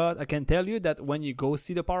purpose, but I can tell you that when you go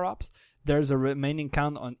see the power-ups, there's a remaining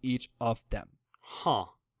count on each of them. Huh.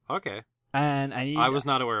 Okay. And I was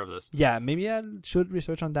not aware of this. Yeah, maybe I should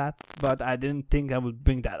research on that, but I didn't think I would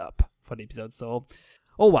bring that up for the episode. So,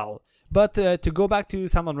 oh well. But to go back to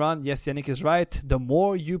Salmon Run, yes, Yannick is right. The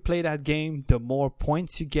more you play that game, the more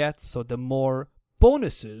points you get, so the more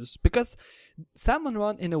bonuses. Because Salmon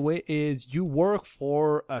Run, in a way, is you work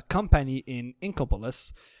for a company in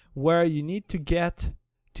Inkopolis where you need to get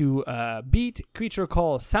to beat a creature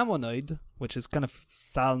called Salmonoid, which is kind of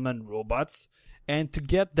salmon robots, and to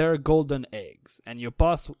get their golden eggs. And your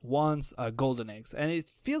boss wants golden eggs. And it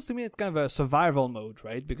feels to me it's kind of a survival mode,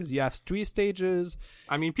 right? Because you have 3 stages.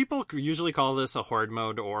 I mean, people usually call this a horde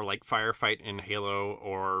mode or like firefight in Halo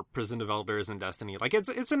or prison developers in Destiny. Like, it's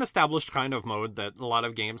an established kind of mode that a lot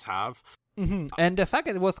of games have. Mm-hmm. And the fact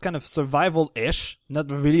that it was kind of survival-ish,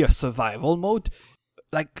 not really a survival mode,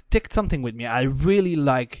 like, ticked something with me. I really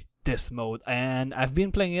like this mode, and I've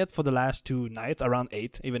been playing it for the last 2 nights around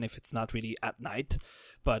 8, even if it's not really at night,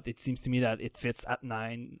 but it seems to me that it fits at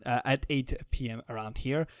 8 p.m. around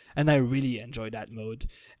here, and I really enjoy that mode.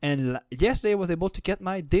 And yesterday I was able to get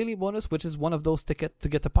my daily bonus, which is one of those tickets to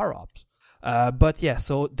get the power-ups. But yeah,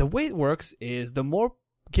 so the way it works is the more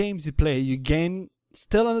games you play, you gain.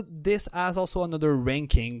 Still, this has also another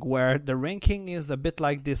ranking, where the ranking is a bit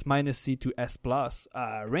like this -C to S+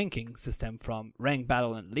 ranking system from Rank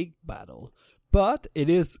Battle and League Battle. But it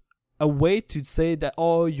is a way to say that,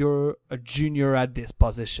 oh, you're a junior at this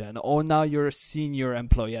position, or now you're a senior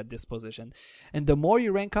employee at this position. And the more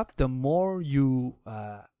you rank up, the more you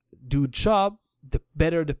do job, the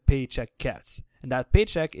better the paycheck gets. And that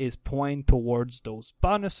paycheck is point towards those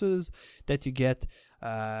bonuses that you get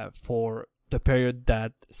for the period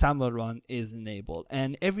that Salmon Run is enabled.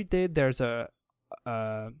 And every day there's a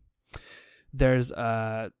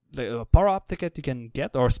power-up ticket you can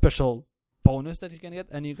get, or special bonus that you can get,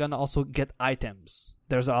 and you can also get items.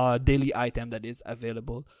 There's a daily item that is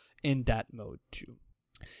available in that mode too.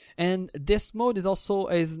 And this mode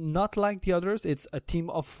is not like the others. It's a team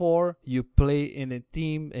of 4. You play in a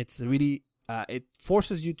team. It's really it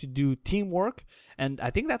forces you to do teamwork, and I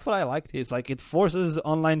think that's what I liked. Is like it forces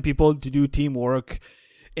online people to do teamwork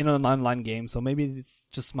in an online game. So maybe it's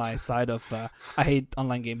just my side of I hate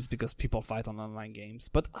online games because people fight on online games.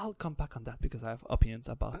 But I'll come back on that because I have opinions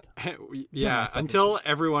about. Yeah, until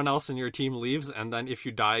everyone else in your team leaves, and then if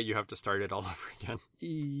you die, you have to start it all over again.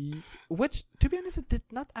 Which, to be honest, it did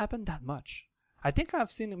not happen that much. I think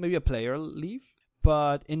I've seen maybe a player leave.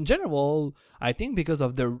 But in general, I think because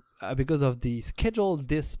of the schedule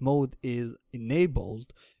this mode is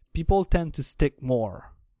enabled, people tend to stick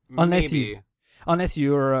more. Unless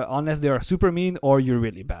they are super mean or you're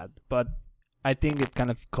really bad. But I think it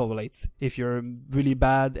kind of correlates. If you're really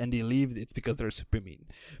bad and they leave, it's because they're super mean.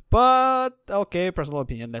 But okay, personal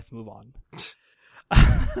opinion. Let's move on.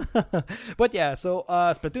 But yeah, so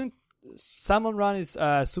Splatoon Salmon Run is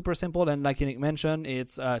super simple, and like Nick mentioned,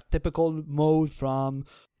 it's a typical mode from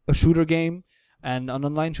a shooter game and an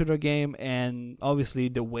online shooter game, and obviously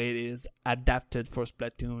the way it is adapted for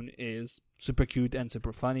Splatoon is super cute and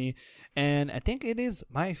super funny, and I think it is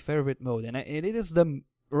my favorite mode, and it is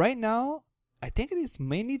right now. I think it is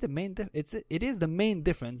mainly the main. It is the main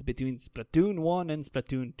difference between Splatoon 1 and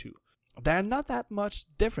Splatoon 2. There are not that much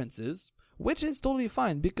differences, which is totally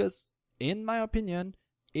fine because, in my opinion,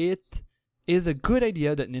 it is a good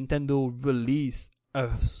idea that Nintendo release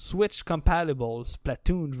a Switch-compatible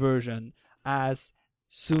Splatoon version as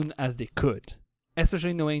soon as they could,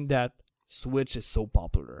 especially knowing that Switch is so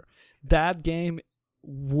popular. That game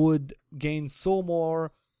would gain so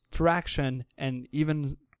more traction and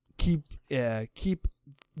even keep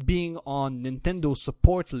being on Nintendo's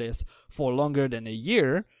support list for longer than a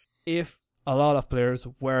year if a lot of players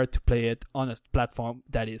were to play it on a platform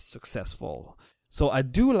that is successful. So I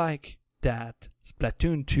do like that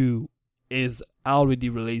Splatoon 2 is already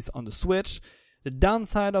released on the Switch. The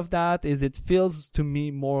downside of that is it feels to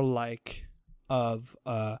me more like of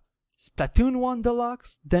a Splatoon 1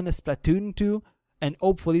 Deluxe than a Splatoon 2. And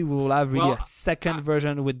hopefully we will have really a second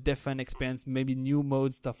version with different experience, maybe new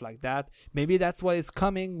modes, stuff like that. Maybe that's what is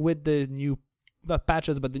coming with the new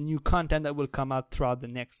patches, but the new content that will come out throughout the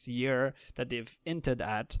next year that they've hinted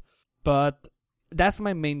at. But that's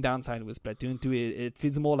my main downside with Splatoon 2. It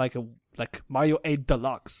feels more like Mario 8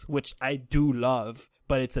 Deluxe, which I do love,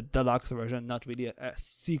 but it's a deluxe version, not really a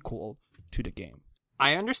sequel to the game.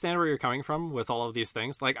 I understand where you're coming from with all of these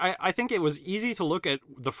things. Like, I think it was easy to look at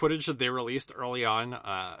the footage that they released early on,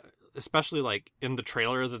 especially like in the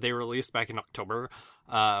trailer that they released back in October,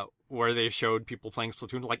 where they showed people playing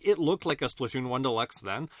Splatoon. Like, it looked like a Splatoon 1 Deluxe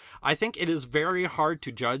then. I think it is very hard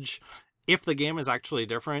to judge if the game is actually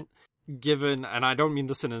different, given, and I don't mean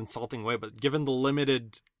this in an insulting way, but given the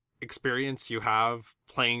limited experience you have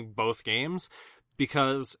playing both games.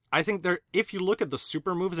 Because I think if you look at the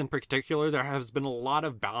super moves in particular, there has been a lot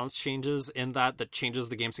of balance changes in that changes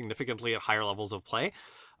the game significantly at higher levels of play.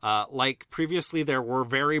 Like previously, there were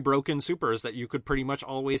very broken supers that you could pretty much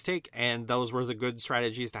always take, and those were the good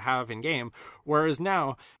strategies to have in game. Whereas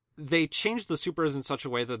now, they changed the supers in such a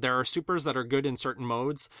way that there are supers that are good in certain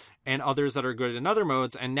modes and others that are good in other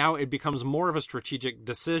modes, and now it becomes more of a strategic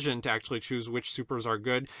decision to actually choose which supers are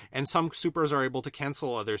good, and some supers are able to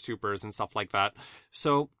cancel other supers and stuff like that.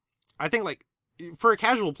 So I think, like, for a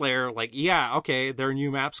casual player, like, yeah, okay, there are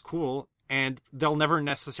new maps, cool, and they'll never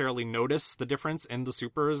necessarily notice the difference in the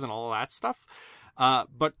supers and all of that stuff.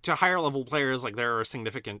 But to higher level players, like, there are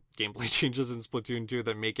significant gameplay changes in Splatoon 2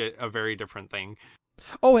 that make it a very different thing.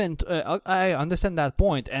 Oh, and I understand that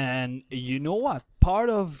point, and you know what? Part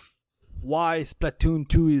of why Splatoon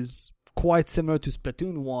 2 is quite similar to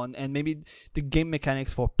Splatoon 1, and maybe the game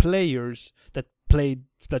mechanics for players that played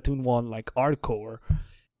Splatoon 1 like hardcore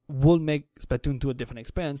will make Splatoon 2 a different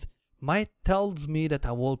experience, tells me that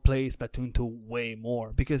I will play Splatoon 2 way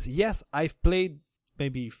more. Because yes, I've played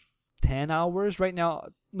maybe 10 hours right now.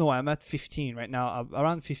 No, I'm at 15 right now,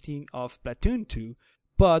 around 15 of Splatoon 2.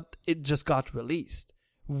 But it just got released.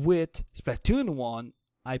 With Splatoon 1,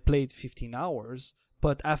 I played 15 hours,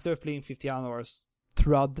 but after playing 15 hours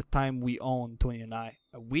throughout the time we owned, Tony and I,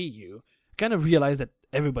 a Wii U, I kind of realized that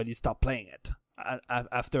everybody stopped playing it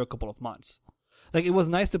after a couple of months. Like, it was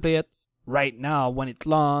nice to play it right now when it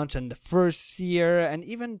launched and the first year, and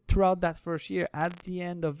even throughout that first year at the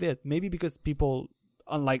end of it, maybe because people,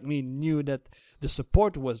 unlike me, knew that the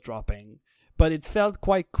support was dropping, but it felt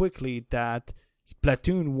quite quickly that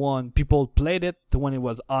Splatoon 1, people played it when it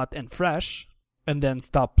was hot and fresh, and then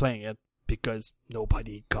stopped playing it because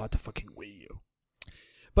nobody got a fucking Wii U.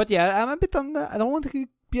 But yeah, I'm a bit on I don't want to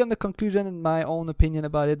be on the conclusion in my own opinion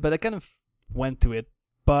about it, but I kind of went to it.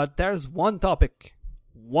 But there's one topic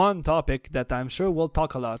that I'm sure we'll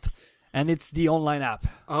talk a lot, and it's the online app.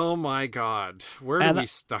 Oh my god. Where do we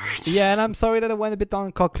start? Yeah, and I'm sorry that I went a bit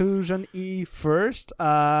on conclusion first,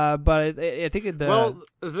 but I think Well,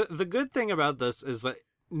 the good thing about this is that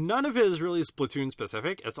none of it is really Splatoon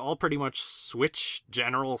specific. It's all pretty much Switch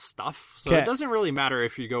general stuff. So It doesn't really matter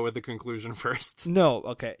if you go with the conclusion first. No,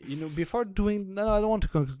 okay. Before doing... No, I don't want the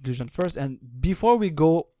conclusion first. And before we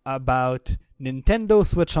go about Nintendo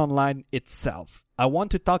Switch Online itself, I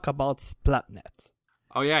want to talk about Splatnet.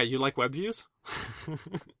 Oh yeah, you like web views?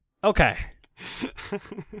 Okay.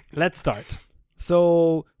 Let's start.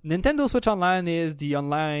 So, Nintendo Switch Online is the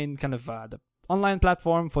online kind of the online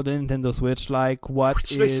platform for the Nintendo Switch, like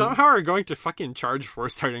which they somehow are going to fucking charge for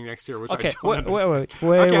starting next year, which I don't understand.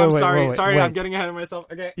 Wait, I'm sorry, I'm getting ahead of myself.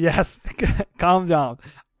 Okay. Yes, calm down.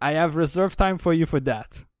 I have reserved time for you for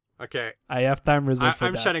that. Okay. I have time reserved for that.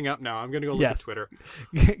 I'm shutting up now. I'm going to go look at Twitter.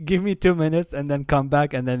 Give me 2 minutes and then come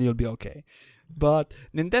back and then you'll be okay. But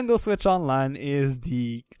Nintendo Switch Online is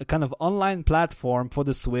the kind of online platform for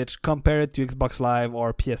the Switch compared to Xbox Live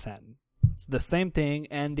or PSN. It's the same thing,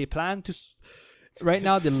 and they plan to... Right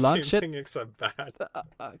now, they launch it... Same thing except bad.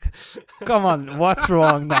 Come on, what's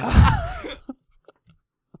wrong now?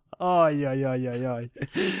 Oh, yeah.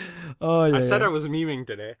 Oh, yeah. I said I was memeing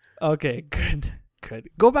today. Okay, good.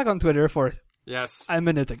 Go back on Twitter for a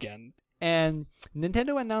minute again. And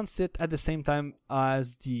Nintendo announced it at the same time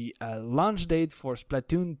as the launch date for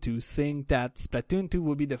Splatoon 2, saying that Splatoon 2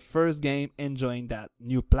 will be the first game enjoying that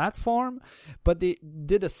new platform. But they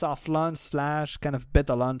did a soft launch / kind of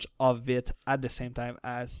beta launch of it at the same time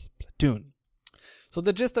as Splatoon. So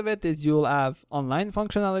the gist of it is you'll have online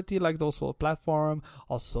functionality like those for platform.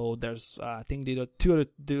 Also, there's I think the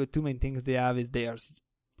two main things they have is there's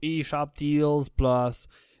eShop deals plus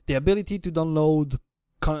the ability to download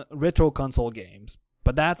retro console games.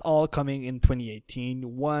 But that's all coming in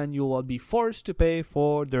 2018 when you will be forced to pay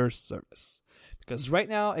for their service. Because right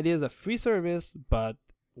now it is a free service, but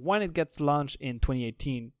when it gets launched in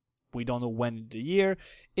 2018, we don't know when in the year,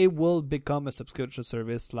 it will become a subscription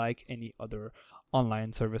service like any other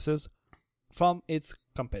online services from its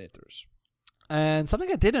competitors. And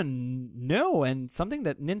something I didn't know and something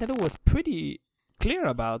that Nintendo was pretty clear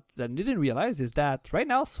about that I didn't realize is that right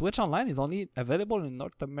now Switch Online is only available in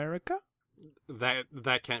North America.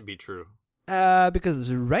 That can't be true.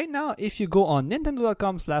 Because right now, if you go on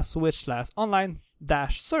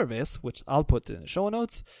nintendo.com/switch/online-service, which I'll put in the show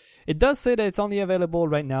notes, it does say that it's only available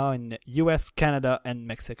right now in US, Canada, and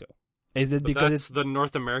Mexico. Is it because that's the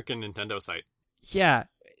North American Nintendo site? Yeah,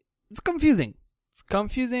 it's confusing.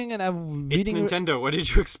 And It's Nintendo. What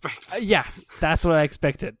did you expect? Yes, that's what I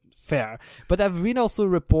expected. Fair. But I've read also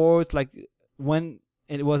reports like when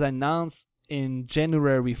it was announced in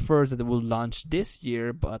January 1st that it will launch this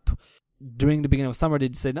year, but during the beginning of summer they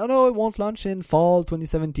said, no, it won't launch in fall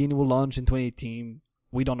 2017, it will launch in 2018.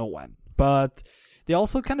 We don't know when. But they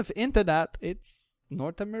also kind of hinted that it's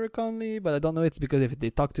North America only, but I don't know, it's because if they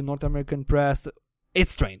talk to North American press,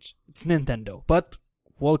 it's strange. It's Nintendo. But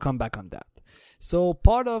we'll come back on that. So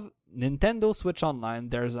part of Nintendo Switch Online,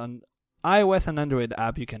 there's an iOS and Android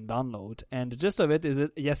app you can download, and the gist of it is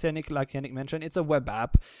like Yannick mentioned, it's a web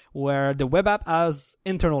app where the web app has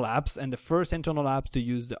internal apps, and the first internal apps to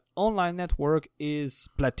use the online network is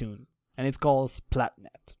Splatoon, and it's called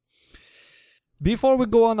Splatnet. Before we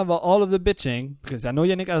go on about all of the bitching, because I know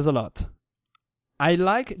Yannick has a lot, I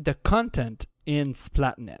like the content in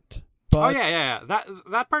Splatnet. But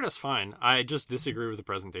that part is fine. I just disagree with the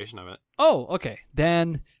presentation of it. Oh, okay.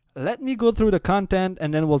 Then let me go through the content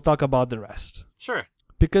and then we'll talk about the rest. Sure.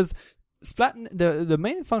 Because the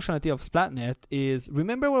main functionality of Splatnet is,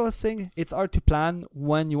 remember what I was saying? It's hard to plan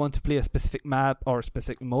when you want to play a specific map or a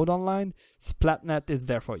specific mode online. Splatnet is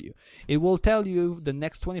there for you. It will tell you the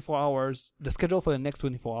next 24 hours, the schedule for the next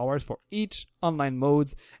 24 hours for each online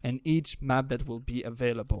modes and each map that will be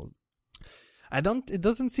available. It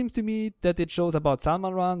doesn't seem to me that it shows about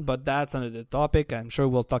Salmon Run, but that's another topic. I'm sure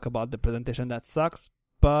we'll talk about the presentation that sucks.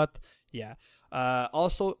 But yeah,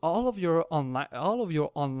 also all of your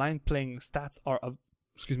online playing stats are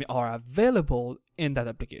available in that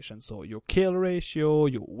application. So your kill ratio,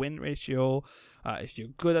 your win ratio, if you're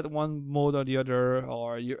good at one mode or the other,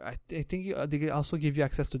 or I think they also give you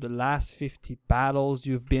access to the last 50 battles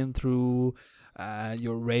you've been through,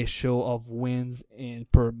 your ratio of wins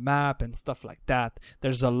per map and stuff like that.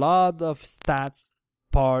 There's a lot of stats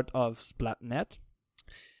part of Splatnet.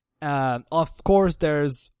 Of course,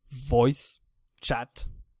 there's voice chat.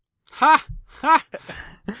 Ha!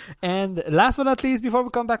 And last but not least, before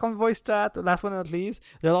we come back on voice chat, there's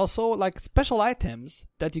also like special items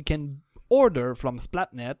that you can order from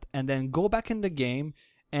Splatnet and then go back in the game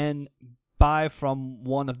and buy from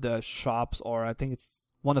one of the shops, or I think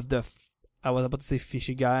it's one of the, I was about to say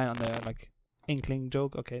fishy guy on the like Inkling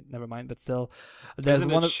joke. Okay, never mind. But still, there's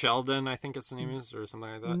Isn't it Sheldon? I think its name is, or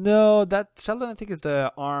something like that. No, that Sheldon I think is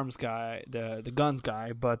the arms guy, the guns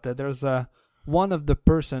guy. But there's one of the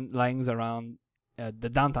person lying around the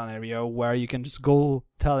downtown area where you can just go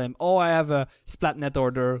tell him, "Oh, I have a Splatnet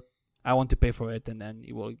order. I want to pay for it," and then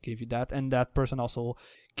he will give you that. And that person also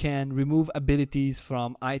can remove abilities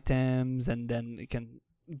from items, and then it can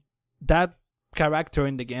that character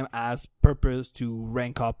in the game has purpose to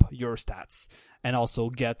rank up your stats and also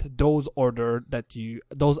get those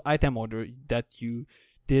item order that you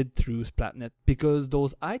did through Splatnet, because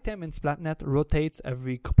those items in Splatnet rotates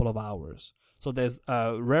every couple of hours. So there's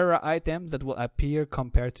rarer items that will appear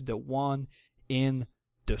compared to the one in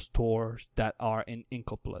the stores that are in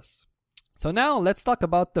Inkopolis. So now let's talk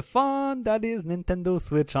about the fun that is Nintendo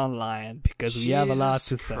Switch Online, because we have a lot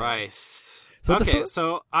to say. Christ. So okay,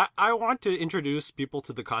 so I want to introduce people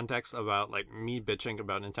to the context about like me bitching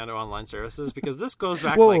about Nintendo Online services, because this goes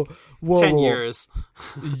back 10 years.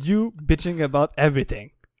 You bitching about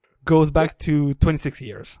everything goes back to 26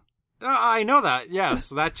 years. I know that, yes,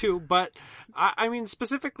 that too. But I mean,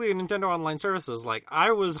 specifically Nintendo Online services, like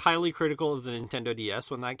I was highly critical of the Nintendo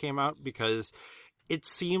DS when that came out, because it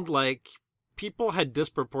seemed like people had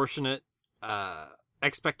disproportionate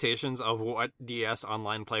expectations of what DS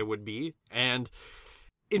online play would be, and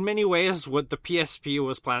in many ways what the PSP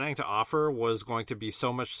was planning to offer was going to be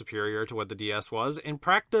so much superior to what the DS was. In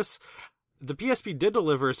practice, the PSP did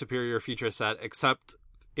deliver a superior feature set, except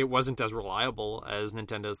it wasn't as reliable as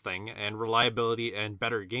Nintendo's thing, and reliability and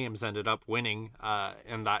better games ended up winning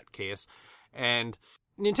in that case. And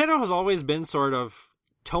Nintendo has always been sort of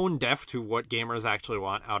tone deaf to what gamers actually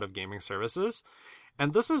want out of gaming services,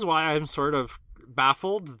 and this is why I'm sort of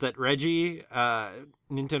baffled that Reggie,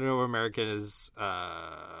 Nintendo of America, is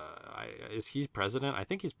he president? I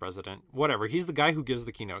think he's president. Whatever. He's the guy who gives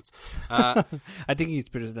the keynotes. I think he's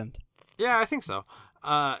president. Yeah, I think so.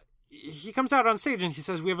 He comes out on stage and he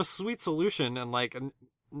says, we have a sweet solution. And like,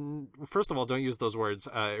 first of all, don't use those words.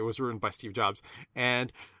 It was ruined by Steve Jobs.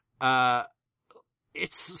 And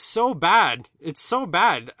it's so bad. It's so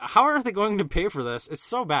bad. How are they going to pay for this? It's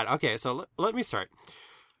so bad. Okay, so let me start.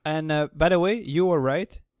 And by the way, you were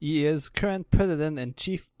right. He is current president and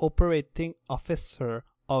chief operating officer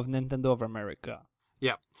of Nintendo of America.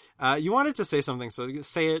 Yeah. You wanted to say something, so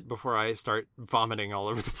say it before I start vomiting all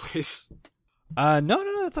over the place. No,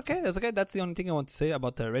 it's okay. It's okay. That's the only thing I want to say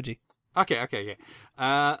about Reggie. Okay.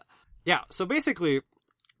 Yeah, so basically,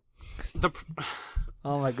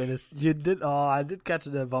 Oh my goodness. You did... Oh, I did catch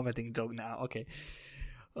the vomiting joke now. Okay.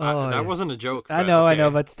 That wasn't a joke. I know,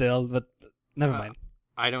 but still. But never mind.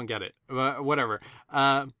 I don't get it. Whatever.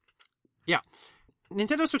 Yeah.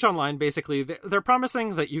 Nintendo Switch Online, basically, they're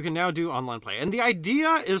promising that you can now do online play. And the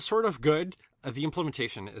idea is sort of good. The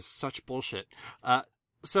implementation is such bullshit.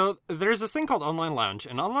 So there's this thing called Online Lounge.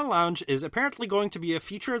 And Online Lounge is apparently going to be a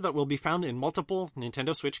feature that will be found in multiple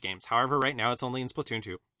Nintendo Switch games. However, right now it's only in Splatoon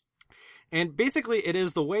 2. And basically, it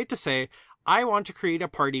is the way to say, I want to create a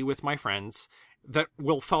party with my friends that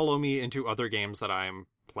will follow me into other games that I'm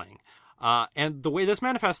playing. And the way this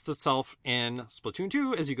manifests itself in Splatoon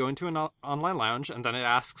 2 is you go into an online lounge, and then it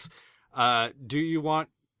asks, do you want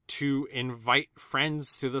to invite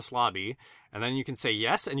friends to this lobby? And then you can say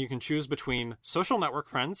yes, and you can choose between social network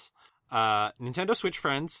friends, Nintendo Switch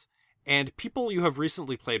friends, and people you have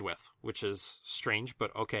recently played with, which is strange,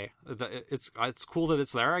 but okay. It's cool that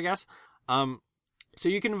it's there, I guess. So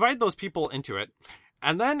you can invite those people into it,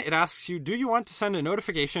 and then it asks you, do you want to send a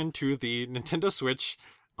notification to the Nintendo Switch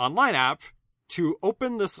online app to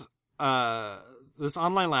open this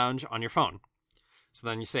online lounge on your phone? So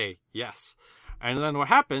then you say yes. And then what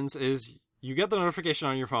happens is you get the notification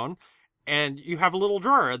on your phone, and you have a little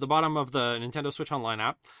drawer at the bottom of the Nintendo Switch Online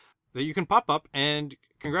app that you can pop up, and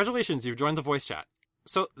congratulations, you've joined the voice chat.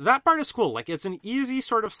 So that part is cool. Like, it's an easy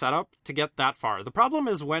sort of setup to get that far. The problem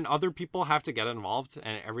is when other people have to get involved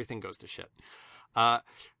and everything goes to shit.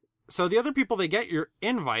 So the other people, they get your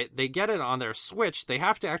invite, they get it on their Switch, they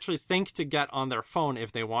have to actually think to get on their phone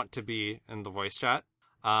if they want to be in the voice chat.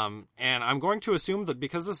 And I'm going to assume that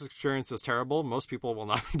because this experience is terrible, most people will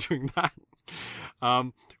not be doing that.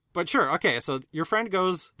 But sure, okay, so your friend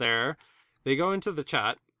goes there, they go into the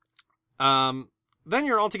chat, then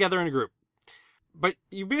you're all together in a group. But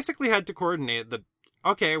you basically had to coordinate that,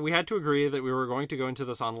 okay, we had to agree that we were going to go into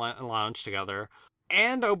this online lounge together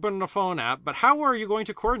and open a phone app, but how are you going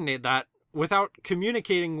to coordinate that without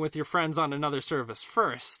communicating with your friends on another service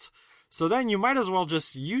first? So then you might as well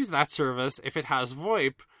just use that service, if it has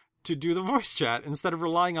VoIP, to do the voice chat instead of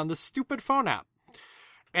relying on this stupid phone app.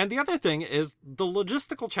 And the other thing is the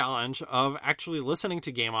logistical challenge of actually listening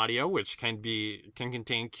to game audio, which can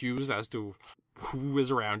contain cues as to who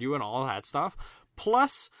is around you and all that stuff,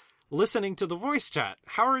 plus listening to the voice chat.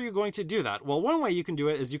 How are you going to do that? Well, one way you can do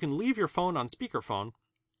it is you can leave your phone on speakerphone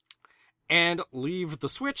and leave the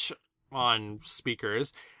Switch on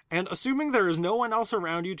speakers, and assuming there is no one else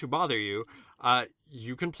around you to bother you,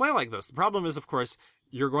 you can play like this. The problem is, of course,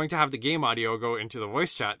 you're going to have the game audio go into the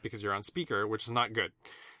voice chat because you're on speaker, which is not good.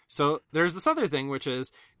 So there's this other thing, which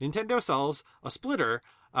is Nintendo sells a splitter,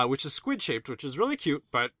 which is squid-shaped, which is really cute,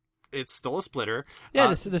 but it's still a splitter. Yeah,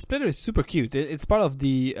 the splitter is super cute. It's part of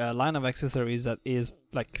the line of accessories that is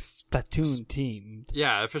like Splatoon themed.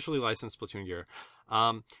 Yeah, officially licensed Splatoon gear.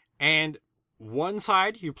 And one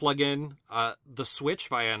side you plug in the Switch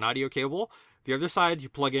via an audio cable. The other side you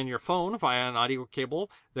plug in your phone via an audio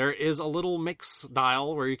cable. There is a little mix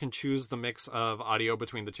dial where you can choose the mix of audio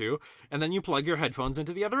between the two, and then you plug your headphones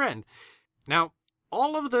into the other end. Now,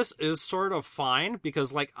 all of this is sort of fine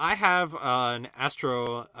because, like, I have an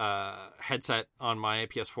Astro headset on my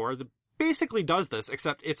PS4 that basically does this,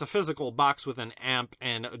 except it's a physical box with an amp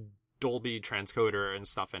and a Dolby transcoder and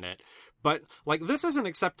stuff in it. But, like, this is an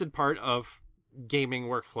accepted part of gaming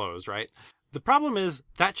workflows, right? The problem is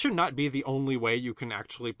that should not be the only way you can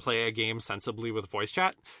actually play a game sensibly with voice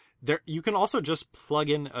chat. You can also just plug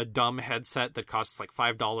in a dumb headset that costs like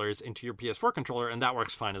 $5 into your PS4 controller, and that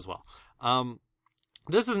works fine as well.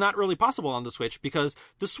 This is not really possible on the Switch because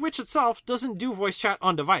the Switch itself doesn't do voice chat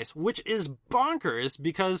on device, which is bonkers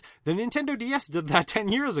because the Nintendo DS did that 10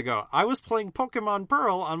 years ago. I was playing Pokemon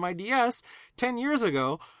Pearl on my DS 10 years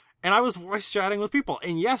ago, and I was voice chatting with people.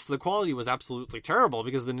 And yes, the quality was absolutely terrible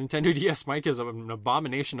because the Nintendo DS mic is an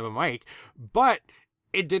abomination of a mic, but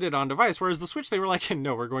it did it on device. Whereas the Switch, they were like,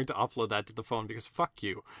 no, we're going to offload that to the phone because fuck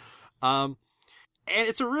you. And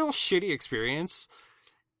it's a real shitty experience.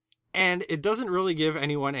 And it doesn't really give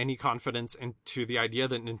anyone any confidence into the idea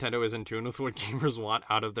that Nintendo is in tune with what gamers want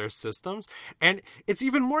out of their systems. And it's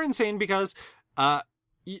even more insane because,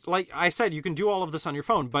 like I said, you can do all of this on your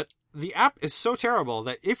phone, but the app is so terrible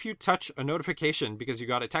that if you touch a notification because you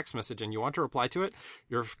got a text message and you want to reply to it,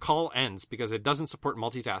 your call ends because it doesn't support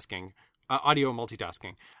multitasking, audio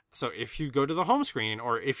multitasking. So if you go to the home screen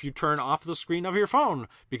or if you turn off the screen of your phone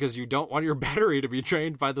because you don't want your battery to be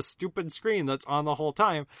drained by the stupid screen that's on the whole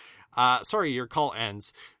time, sorry, your call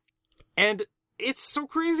ends. And it's so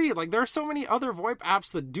crazy. Like, there are so many other VoIP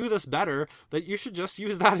apps that do this better that you should just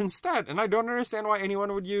use that instead. And I don't understand why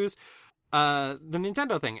anyone would use the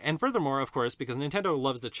Nintendo thing. And furthermore, of course, because Nintendo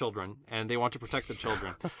loves the children and they want to protect the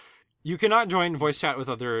children, you cannot join voice chat with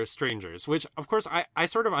other strangers, which, of course, I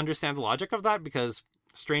sort of understand the logic of that because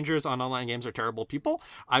strangers on online games are terrible people.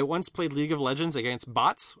 I once played League of Legends against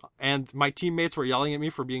bots, and my teammates were yelling at me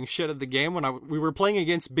for being shit at the game when we were playing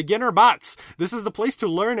against beginner bots. This is the place to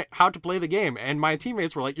learn how to play the game. And my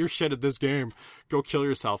teammates were like, you're shit at this game. Go kill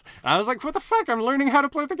yourself. And I was like, what the fuck? I'm learning how to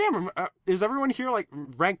play the game. Is everyone here, like,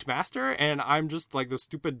 ranked master? And I'm just, like, the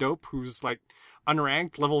stupid dope who's, like,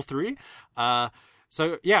 unranked level 3?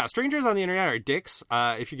 So, yeah, strangers on the internet are dicks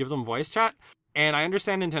if you give them voice chat. And I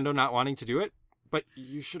understand Nintendo not wanting to do it, but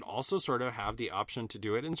you should also sort of have the option to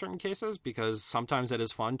do it in certain cases because sometimes it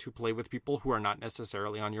is fun to play with people who are not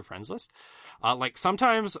necessarily on your friends list. Like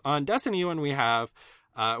sometimes on Destiny when we have,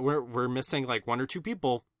 we're missing like 1 or 2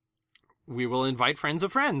 people, we will invite friends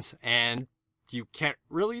of friends. And you can't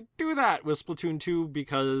really do that with Splatoon 2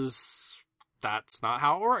 because that's not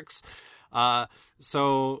how it works.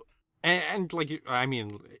 And like, I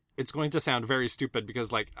mean, it's going to sound very stupid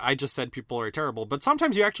because, like, I just said people are terrible, but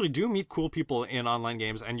sometimes you actually do meet cool people in online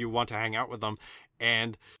games and you want to hang out with them,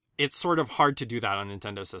 and it's sort of hard to do that on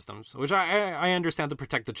Nintendo systems, which I understand the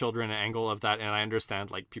protect the children angle of that, and I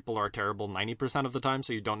understand, like, people are terrible 90% of the time,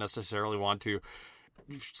 so you don't necessarily want to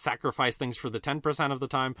sacrifice things for the 10% of the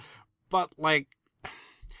time, but, like,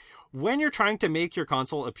 when you're trying to make your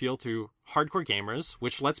console appeal to hardcore gamers,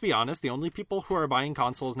 which, let's be honest, the only people who are buying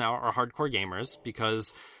consoles now are hardcore gamers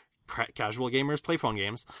because casual gamers play phone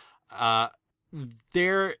games,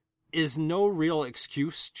 there is no real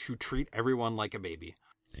excuse to treat everyone like a baby.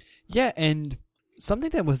 Yeah, and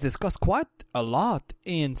something that was discussed quite a lot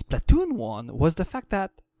in Splatoon 1 was the fact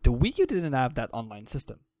that the Wii U didn't have that online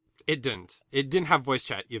system. It didn't. It didn't have voice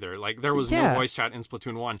chat either. Like, there was no voice chat in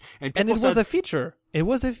Splatoon 1. And it was a feature. It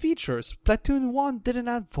was a feature. Splatoon 1 didn't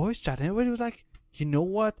have voice chat. And everybody was like, you know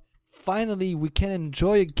what? Finally, we can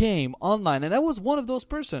enjoy a game online. And I was one of those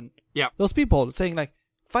those people saying, like,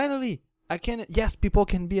 finally, yes, people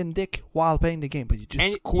can be a dick while playing the game, but you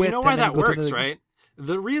just quit. You know why that works, right?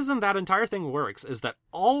 The reason that entire thing works is that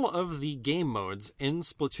all of the game modes in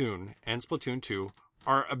Splatoon and Splatoon 2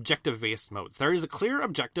 are objective-based modes. There is a clear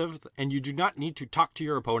objective, and you do not need to talk to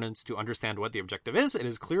your opponents to understand what the objective is. It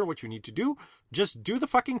is clear what you need to do. Just do the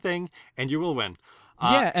fucking thing, and you will win.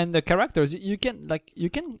 Yeah, and the characters, your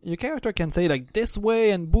character can say, like, this way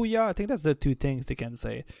and booyah. I think that's the 2 things they can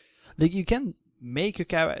say. Like, you can make your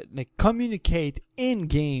character, like, communicate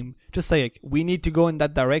in-game. Just say, like, we need to go in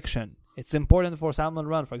that direction. It's important for Salmon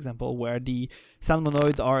Run, for example, where the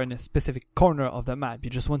Salmonoids are in a specific corner of the map.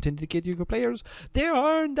 You just want to indicate to your players, they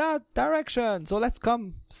are in that direction, so let's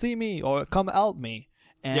come see me or come help me.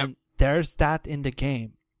 And there's that in the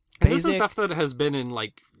game. And this is stuff that has been in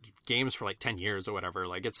like games for like 10 years or whatever.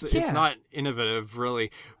 Like it's not innovative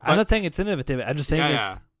really. But I'm not saying it's innovative. I'm just saying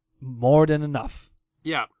it's more than enough.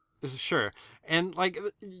 Yeah, sure. And like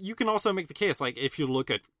you can also make the case, like if you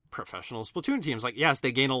look at professional Splatoon teams, like yes,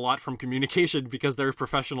 they gain a lot from communication because they're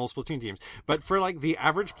professional Splatoon teams. But for like the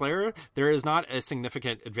average player, there is not a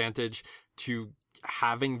significant advantage to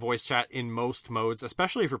having voice chat in most modes,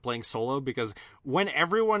 especially if you're playing solo, because when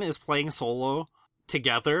everyone is playing solo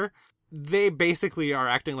together, they basically are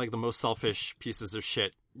acting like the most selfish pieces of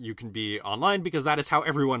shit you can be online, because that is how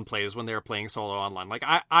everyone plays when they're playing solo online. Like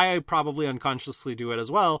I probably unconsciously do it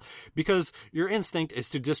as well, because your instinct is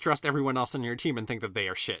to distrust everyone else in your team and think that they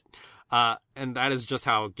are shit. And that is just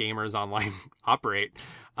how gamers online operate.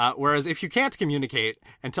 Whereas if you can't communicate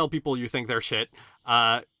and tell people you think they're shit,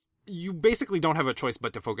 you basically don't have a choice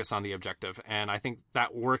but to focus on the objective. And I think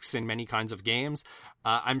that works in many kinds of games.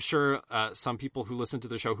 I'm sure some people who listen to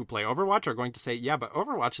the show who play Overwatch are going to say, yeah, but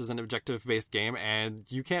Overwatch is an objective-based game, and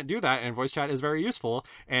you can't do that, and voice chat is very useful.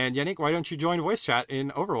 And Yannick, why don't you join voice chat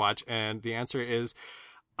in Overwatch? And the answer is,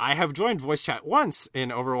 I have joined voice chat once in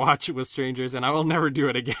Overwatch with strangers, and I will never do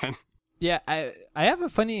it again. Yeah, I have a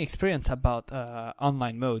funny experience about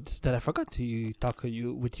online modes that I forgot to talk with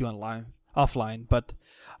you offline, but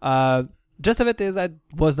just of it is I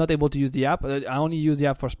was not able to use the app. I only use the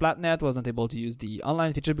app for Splatnet, was not able to use the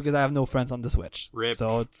online feature because I have no friends on the Switch. Rip.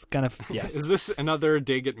 So it's kind of, yes. Is this another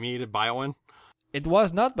dig at me to buy one? It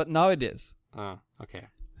was not, but now it is. Oh, okay.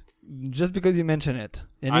 Just because you mention it.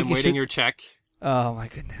 I'm waiting your check. Oh my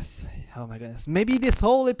goodness. Maybe this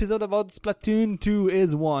whole episode about Splatoon 2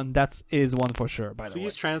 is one. That is one for sure, by the way.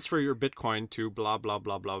 Please transfer your Bitcoin to blah, blah,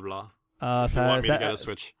 blah, blah, blah. If you want me to get a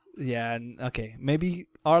Switch. Yeah, okay. Maybe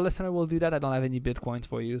our listener will do that. I don't have any Bitcoins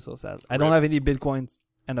for you, so sad. I don't have any Bitcoins,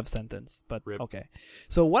 end of sentence. But okay.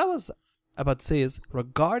 So what I was about to say is,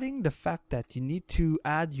 regarding the fact that you need to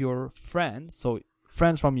add your friends, so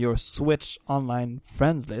friends from your Switch online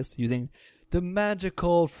friends list, using the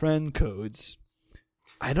magical friend codes.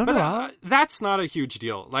 I don't know how. That's not a huge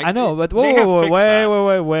deal. Like I know, but wait.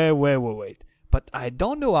 But I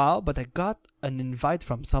don't know how, but I got an invite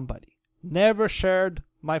from somebody. Never shared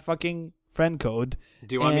my fucking friend code.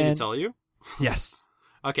 Do you want me to tell you? Yes.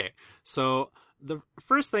 Okay, so the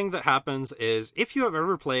first thing that happens is if you have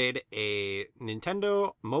ever played a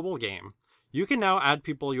Nintendo mobile game, you can now add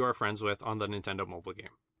people you are friends with on the Nintendo mobile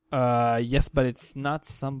game. Yes, but it's not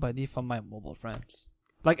somebody from my mobile friends.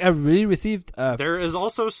 Like, I really received... There is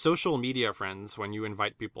also social media friends when you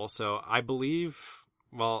invite people, so I believe...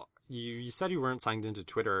 Well, you said you weren't signed into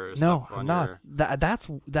Twitter or stuff. No, I'm not.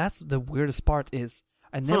 That's the weirdest part is...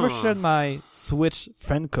 I never shared my Switch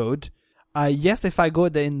friend code. Yes, if I go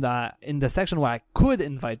in the section where I could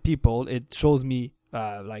invite people, it shows me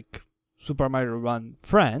like Super Mario Run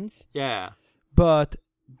friends. Yeah. But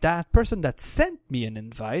that person that sent me an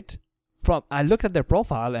invite, I looked at their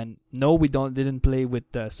profile and no, we didn't play with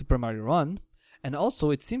Super Mario Run, and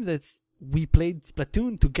also it seems that we played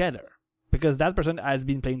Splatoon together because that person has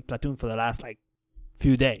been playing Splatoon for the last like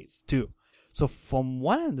few days too. So from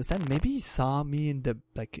what I understand, maybe he saw me in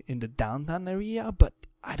the downtown area, but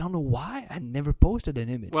I don't know why. I never posted an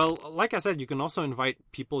image. Well, like I said, you can also invite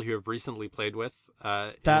people you have recently played with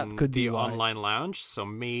that could be online lounge. So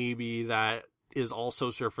maybe that is also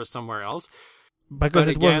surfaced somewhere else. Because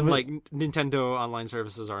but again, like Nintendo online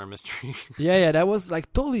services are a mystery. Yeah, that was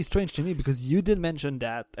like totally strange to me because you did mention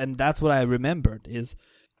that, and that's what I remembered is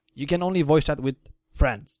you can only voice chat with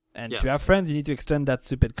friends, and to have friends, you need to extend that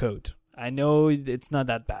stupid code. I know it's not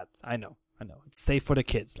that bad. I know. It's safe for the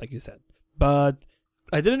kids, like you said. But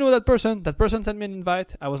I didn't know that person. That person sent me an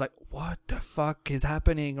invite. I was like, what the fuck is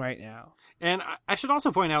happening right now? And I should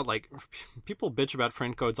also point out, like, people bitch about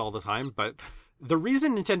friend codes all the time, but the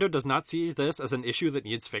reason Nintendo does not see this as an issue that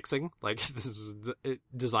needs fixing, like this is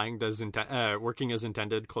designed as working as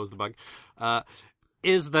intended, close the bug,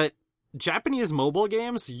 is that Japanese mobile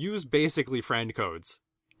games use basically friend codes.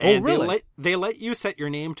 And really? They let you set your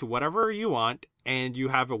name to whatever you want, and you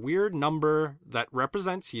have a weird number that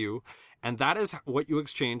represents you, and that is what you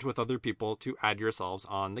exchange with other people to add yourselves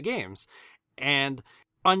on the games. And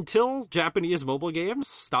until Japanese mobile games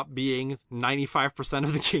stop being 95%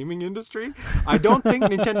 of the gaming industry, I don't think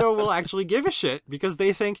Nintendo will actually give a shit, because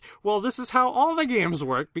they think, well, this is how all the games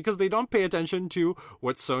work, because they don't pay attention to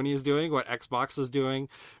what Sony is doing, what Xbox is doing,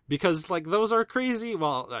 because like those are crazy.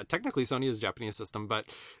 Well, technically Sony is a Japanese system, but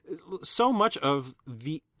so much of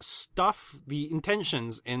the stuff, the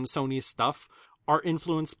intentions in Sony's stuff are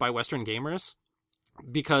influenced by Western gamers,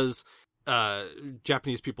 because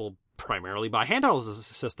Japanese people primarily buy handheld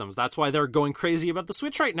systems. That's why they're going crazy about the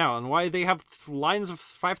Switch right now, and why they have lines of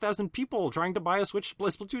 5,000 people trying to buy a Switch to play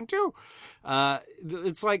Splatoon 2.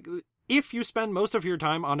 It's like, if you spend most of your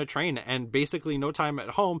time on a train and basically no time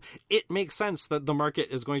at home, it makes sense that the market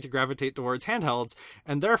is going to gravitate towards handhelds,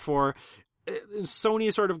 and therefore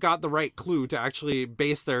Sony sort of got the right clue to actually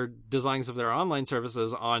base their designs of their online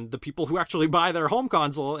services on the people who actually buy their home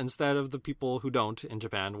console instead of the people who don't in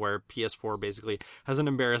Japan, where PS4 basically has an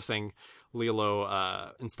embarrassingly low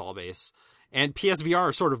install base. And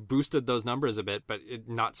PSVR sort of boosted those numbers a bit, but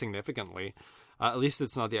not significantly. At least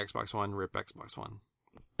it's not the Xbox One. RIP Xbox One.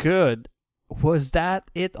 Good. Was that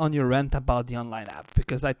it on your rant about the online app?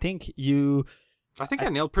 Because I think I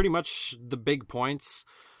nailed pretty much the big points.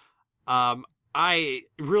 I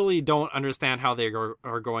really don't understand how they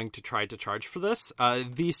are going to try to charge for this.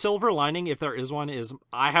 The silver lining, if there is one, is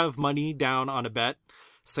I have money down on a bet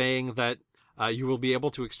saying that you will be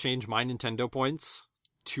able to exchange my Nintendo points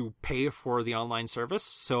to pay for the online service.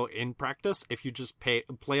 So in practice, if you just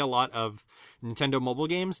play a lot of Nintendo mobile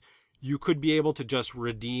games, you could be able to just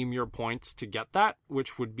redeem your points to get that,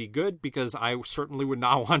 which would be good, because I certainly would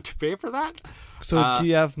not want to pay for that. So do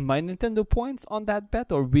you have my Nintendo points on that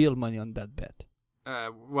bet, or real money on that bet?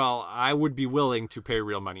 Well, I would be willing to pay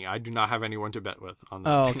real money. I do not have anyone to bet with on that.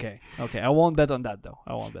 Oh, okay. Okay, I won't bet on that, though.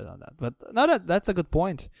 But no, that's a good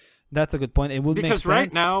point. That's a good point. It would make sense. Because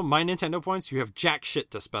right now, my Nintendo points, you have jack shit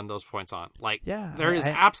to spend those points on. Like, there is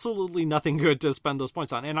absolutely nothing good to spend those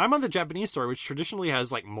points on. And I'm on the Japanese store, which traditionally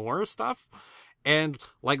has, like, more stuff. And,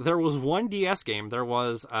 like, there was one DS game. There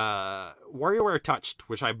was WarioWare Touched,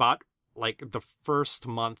 which I bought, like, the first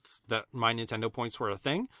month that my Nintendo points were a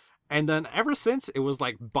thing. And then ever since, it was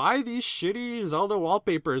like, buy these shitty Zelda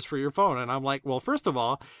wallpapers for your phone. And I'm like, well, first of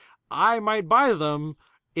all, I might buy them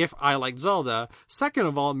if I like Zelda. Second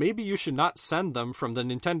of all, maybe you should not send them from the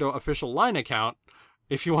Nintendo official line account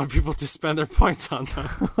if you want people to spend their points on them.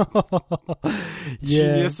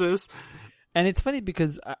 Geniuses. And it's funny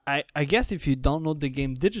because I guess if you download the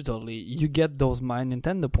game digitally, you get those My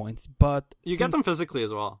Nintendo points, but you get them physically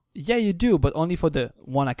as well. Yeah, you do, but only for the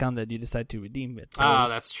one account that you decide to redeem it. So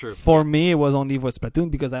that's true. For me, it was only for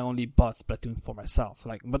Splatoon because I only bought Splatoon for myself.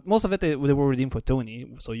 But most of it they were redeemed for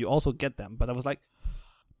Tony, so you also get them. But I was like,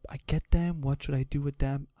 I get them. What should I do with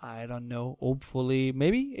them? I don't know. Hopefully,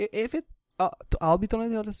 maybe if it. I'll be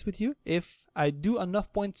totally honest with you. If I do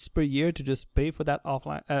enough points per year to just pay for that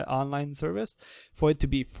online service, for it to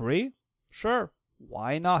be free, sure,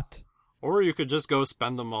 why not? Or you could just go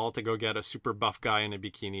spend them all to go get a super buff guy in a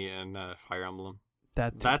bikini and Fire Emblem.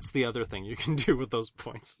 That's the other thing you can do with those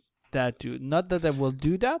points. That too. Not that I will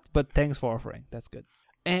do that, but thanks for offering. That's good.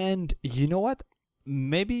 And you know what?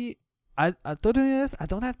 Maybe I totally honest, I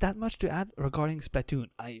don't have that much to add regarding Splatoon.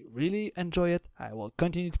 I really enjoy it. I will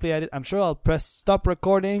continue to play at it. I'm sure I'll press stop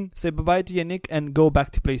recording, say bye-bye to Yannick, and go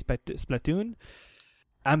back to play Splatoon.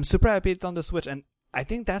 I'm super happy it's on the Switch, and I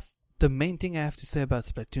think that's the main thing I have to say about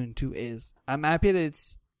Splatoon 2 is I'm happy that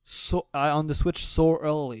it's so on the Switch so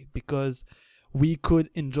early, because we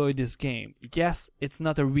could enjoy this game. Yes, it's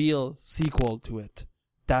not a real sequel to it.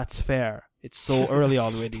 That's fair. It's so early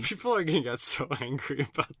already. People are gonna get so angry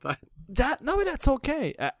about that. That's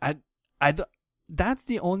okay. That's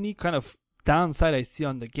the only kind of downside I see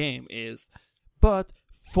on the game but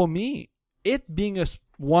for me, it being a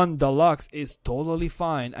one deluxe is totally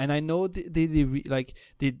fine. And I know they did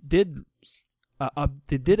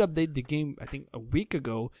update the game, I think a week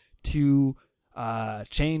ago, to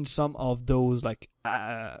change some of those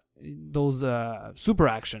super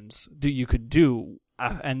actions that you could do.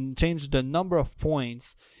 And change the number of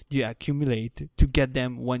points you accumulate to get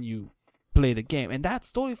them when you play the game. And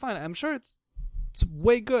that's totally fine. I'm sure it's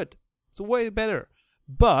way good. It's way better.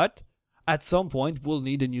 But at some point, we'll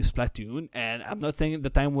need a new Splatoon. And I'm not saying the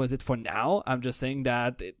time was it for now. I'm just saying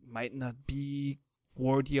that it might not be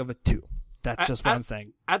worthy of a 2. That's just what I'm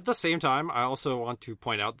saying. At the same time, I also want to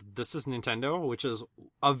point out that this is Nintendo, which is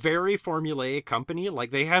a very formulaic company. Like,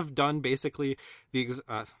 they have done basically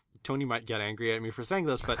Tony might get angry at me for saying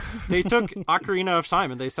this, but they took Ocarina of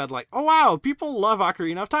Time and they said, like, oh wow, people love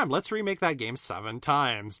Ocarina of Time. Let's remake that game 7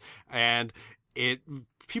 times. And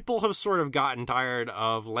people have sort of gotten tired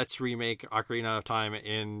of let's remake Ocarina of Time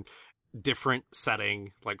in different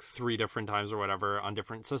setting, like 3 different times or whatever on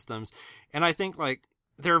different systems. And I think like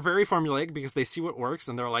they're very formulaic because they see what works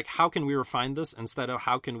and they're like, how can we refine this instead of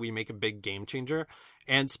how can we make a big game changer?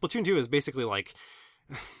 And Splatoon 2 is basically like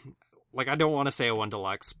I don't want to say a 1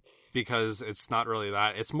 Deluxe because it's not really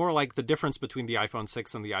that. It's more like the difference between the iPhone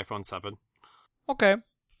 6 and the iPhone 7. Okay,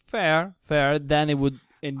 fair. Then it would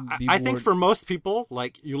be I think for most people,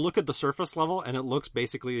 like, you look at the surface level and it looks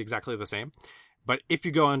basically exactly the same. But if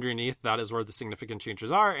you go underneath, that is where the significant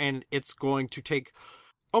changes are, and it's going to take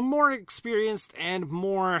a more experienced and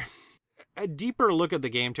a deeper look at the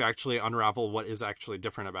game to actually unravel what is actually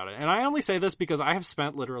different about it. And I only say this because I have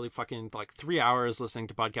spent literally fucking like 3 hours listening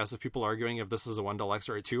to podcasts of people arguing if this is a 1 Deluxe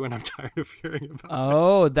or a 2, and I'm tired of hearing about it.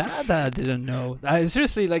 Oh, that I didn't know.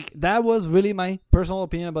 Seriously, like, that was really my personal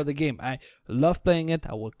opinion about the game. I love playing it.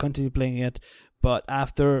 I will continue playing it. But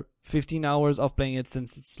after 15 hours of playing it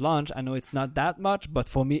since its launch, I know it's not that much, but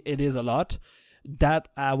for me, it is a lot. That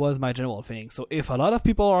was my general feeling. So if a lot of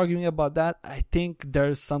people are arguing about that, I think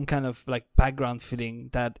there's some kind of like background feeling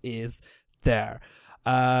that is there.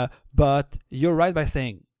 But you're right by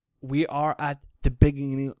saying we are at the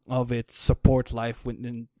beginning of its support life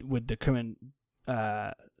with the current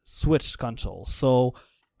Switch console. So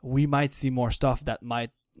we might see more stuff that I'm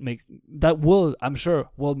sure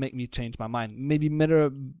will make me change my mind. Maybe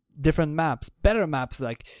different maps, better maps.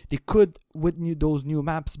 Like they could with those new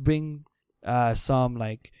maps bring some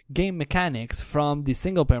like game mechanics from the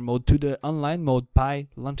single player mode to the online mode by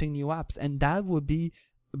launching new apps, and that would be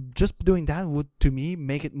just doing that would to me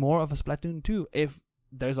make it more of a Splatoon 2 if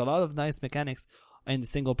there's a lot of nice mechanics in the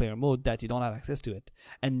single player mode that you don't have access to it,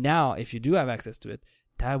 and now if you do have access to it,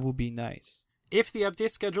 that would be nice. If the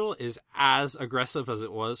update schedule is as aggressive as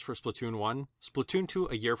it was for Splatoon 1, Splatoon 2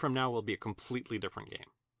 a year from now will be a completely different game.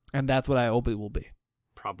 And that's what I hope it will be.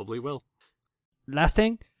 Probably will. Last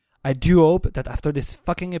thing, I do hope that after this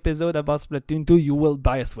fucking episode about Splatoon 2, you will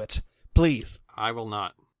buy a Switch. Please. I will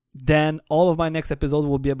not. Then all of my next episodes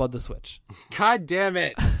will be about the Switch. God damn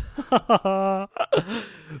it.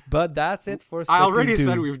 But that's it for Splatoon 2. I already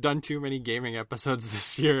said we've done too many gaming episodes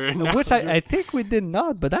this year. Which I think we did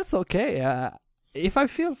not, but that's okay. If I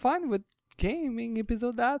feel fine with gaming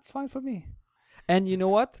episode, that's fine for me. And you know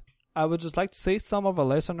what? I would just like to say some of our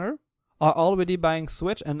listeners are already buying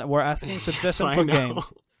Switch and we're asking suggestions for games.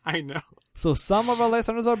 I know. So some of our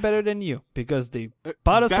listeners are better than you because they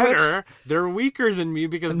bought a Switch. They're weaker than me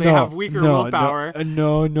because they have weaker willpower.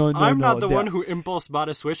 No. I'm not the one who impulse bought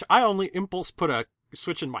a Switch. I only impulse put a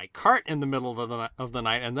Switch in my cart in the middle of the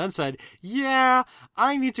night and then said, yeah,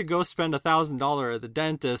 I need to go spend $1,000 at the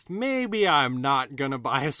dentist. Maybe I'm not going to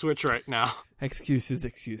buy a Switch right now.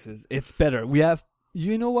 Excuses. It's better. We have,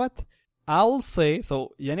 you know what? I'll say,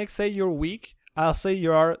 so Yannick say you're weak. I'll say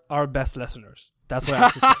you are our best listeners. That's what I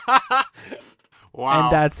have to say. Wow.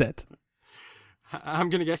 And that's it. I'm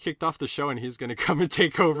going to get kicked off the show and he's going to come and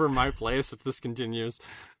take over my place if this continues.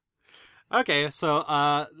 Okay, so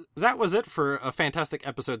that was it for a fantastic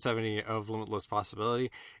episode 70 of Limitless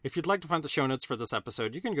Possibility. If you'd like to find the show notes for this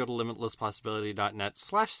episode, you can go to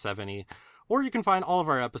limitlesspossibility.net/70, or you can find all of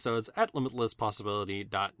our episodes at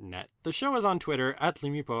limitlesspossibility.net. The show is on Twitter at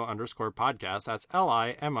limipo_podcast. That's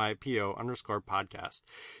LIMIPO_podcast.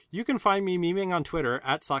 You can find me memeing on Twitter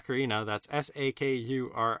at Sakurina. That's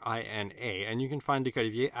SAKURINA. And you can find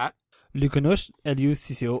Ducodivier at Lucanush,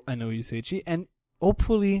 LUCCONOUCHE. And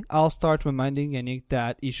hopefully I'll start reminding Yannick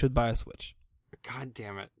that he should buy a Switch. God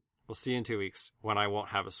damn it. We'll see you in 2 weeks when I won't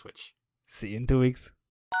have a Switch. See you in 2 weeks.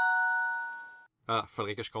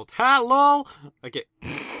 Faudrait que je compte. Ah, lol! Ok.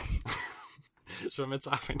 Je vais mettre ça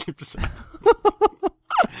à la fin de l'épisode.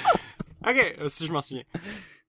 Ok, si je m'en souviens.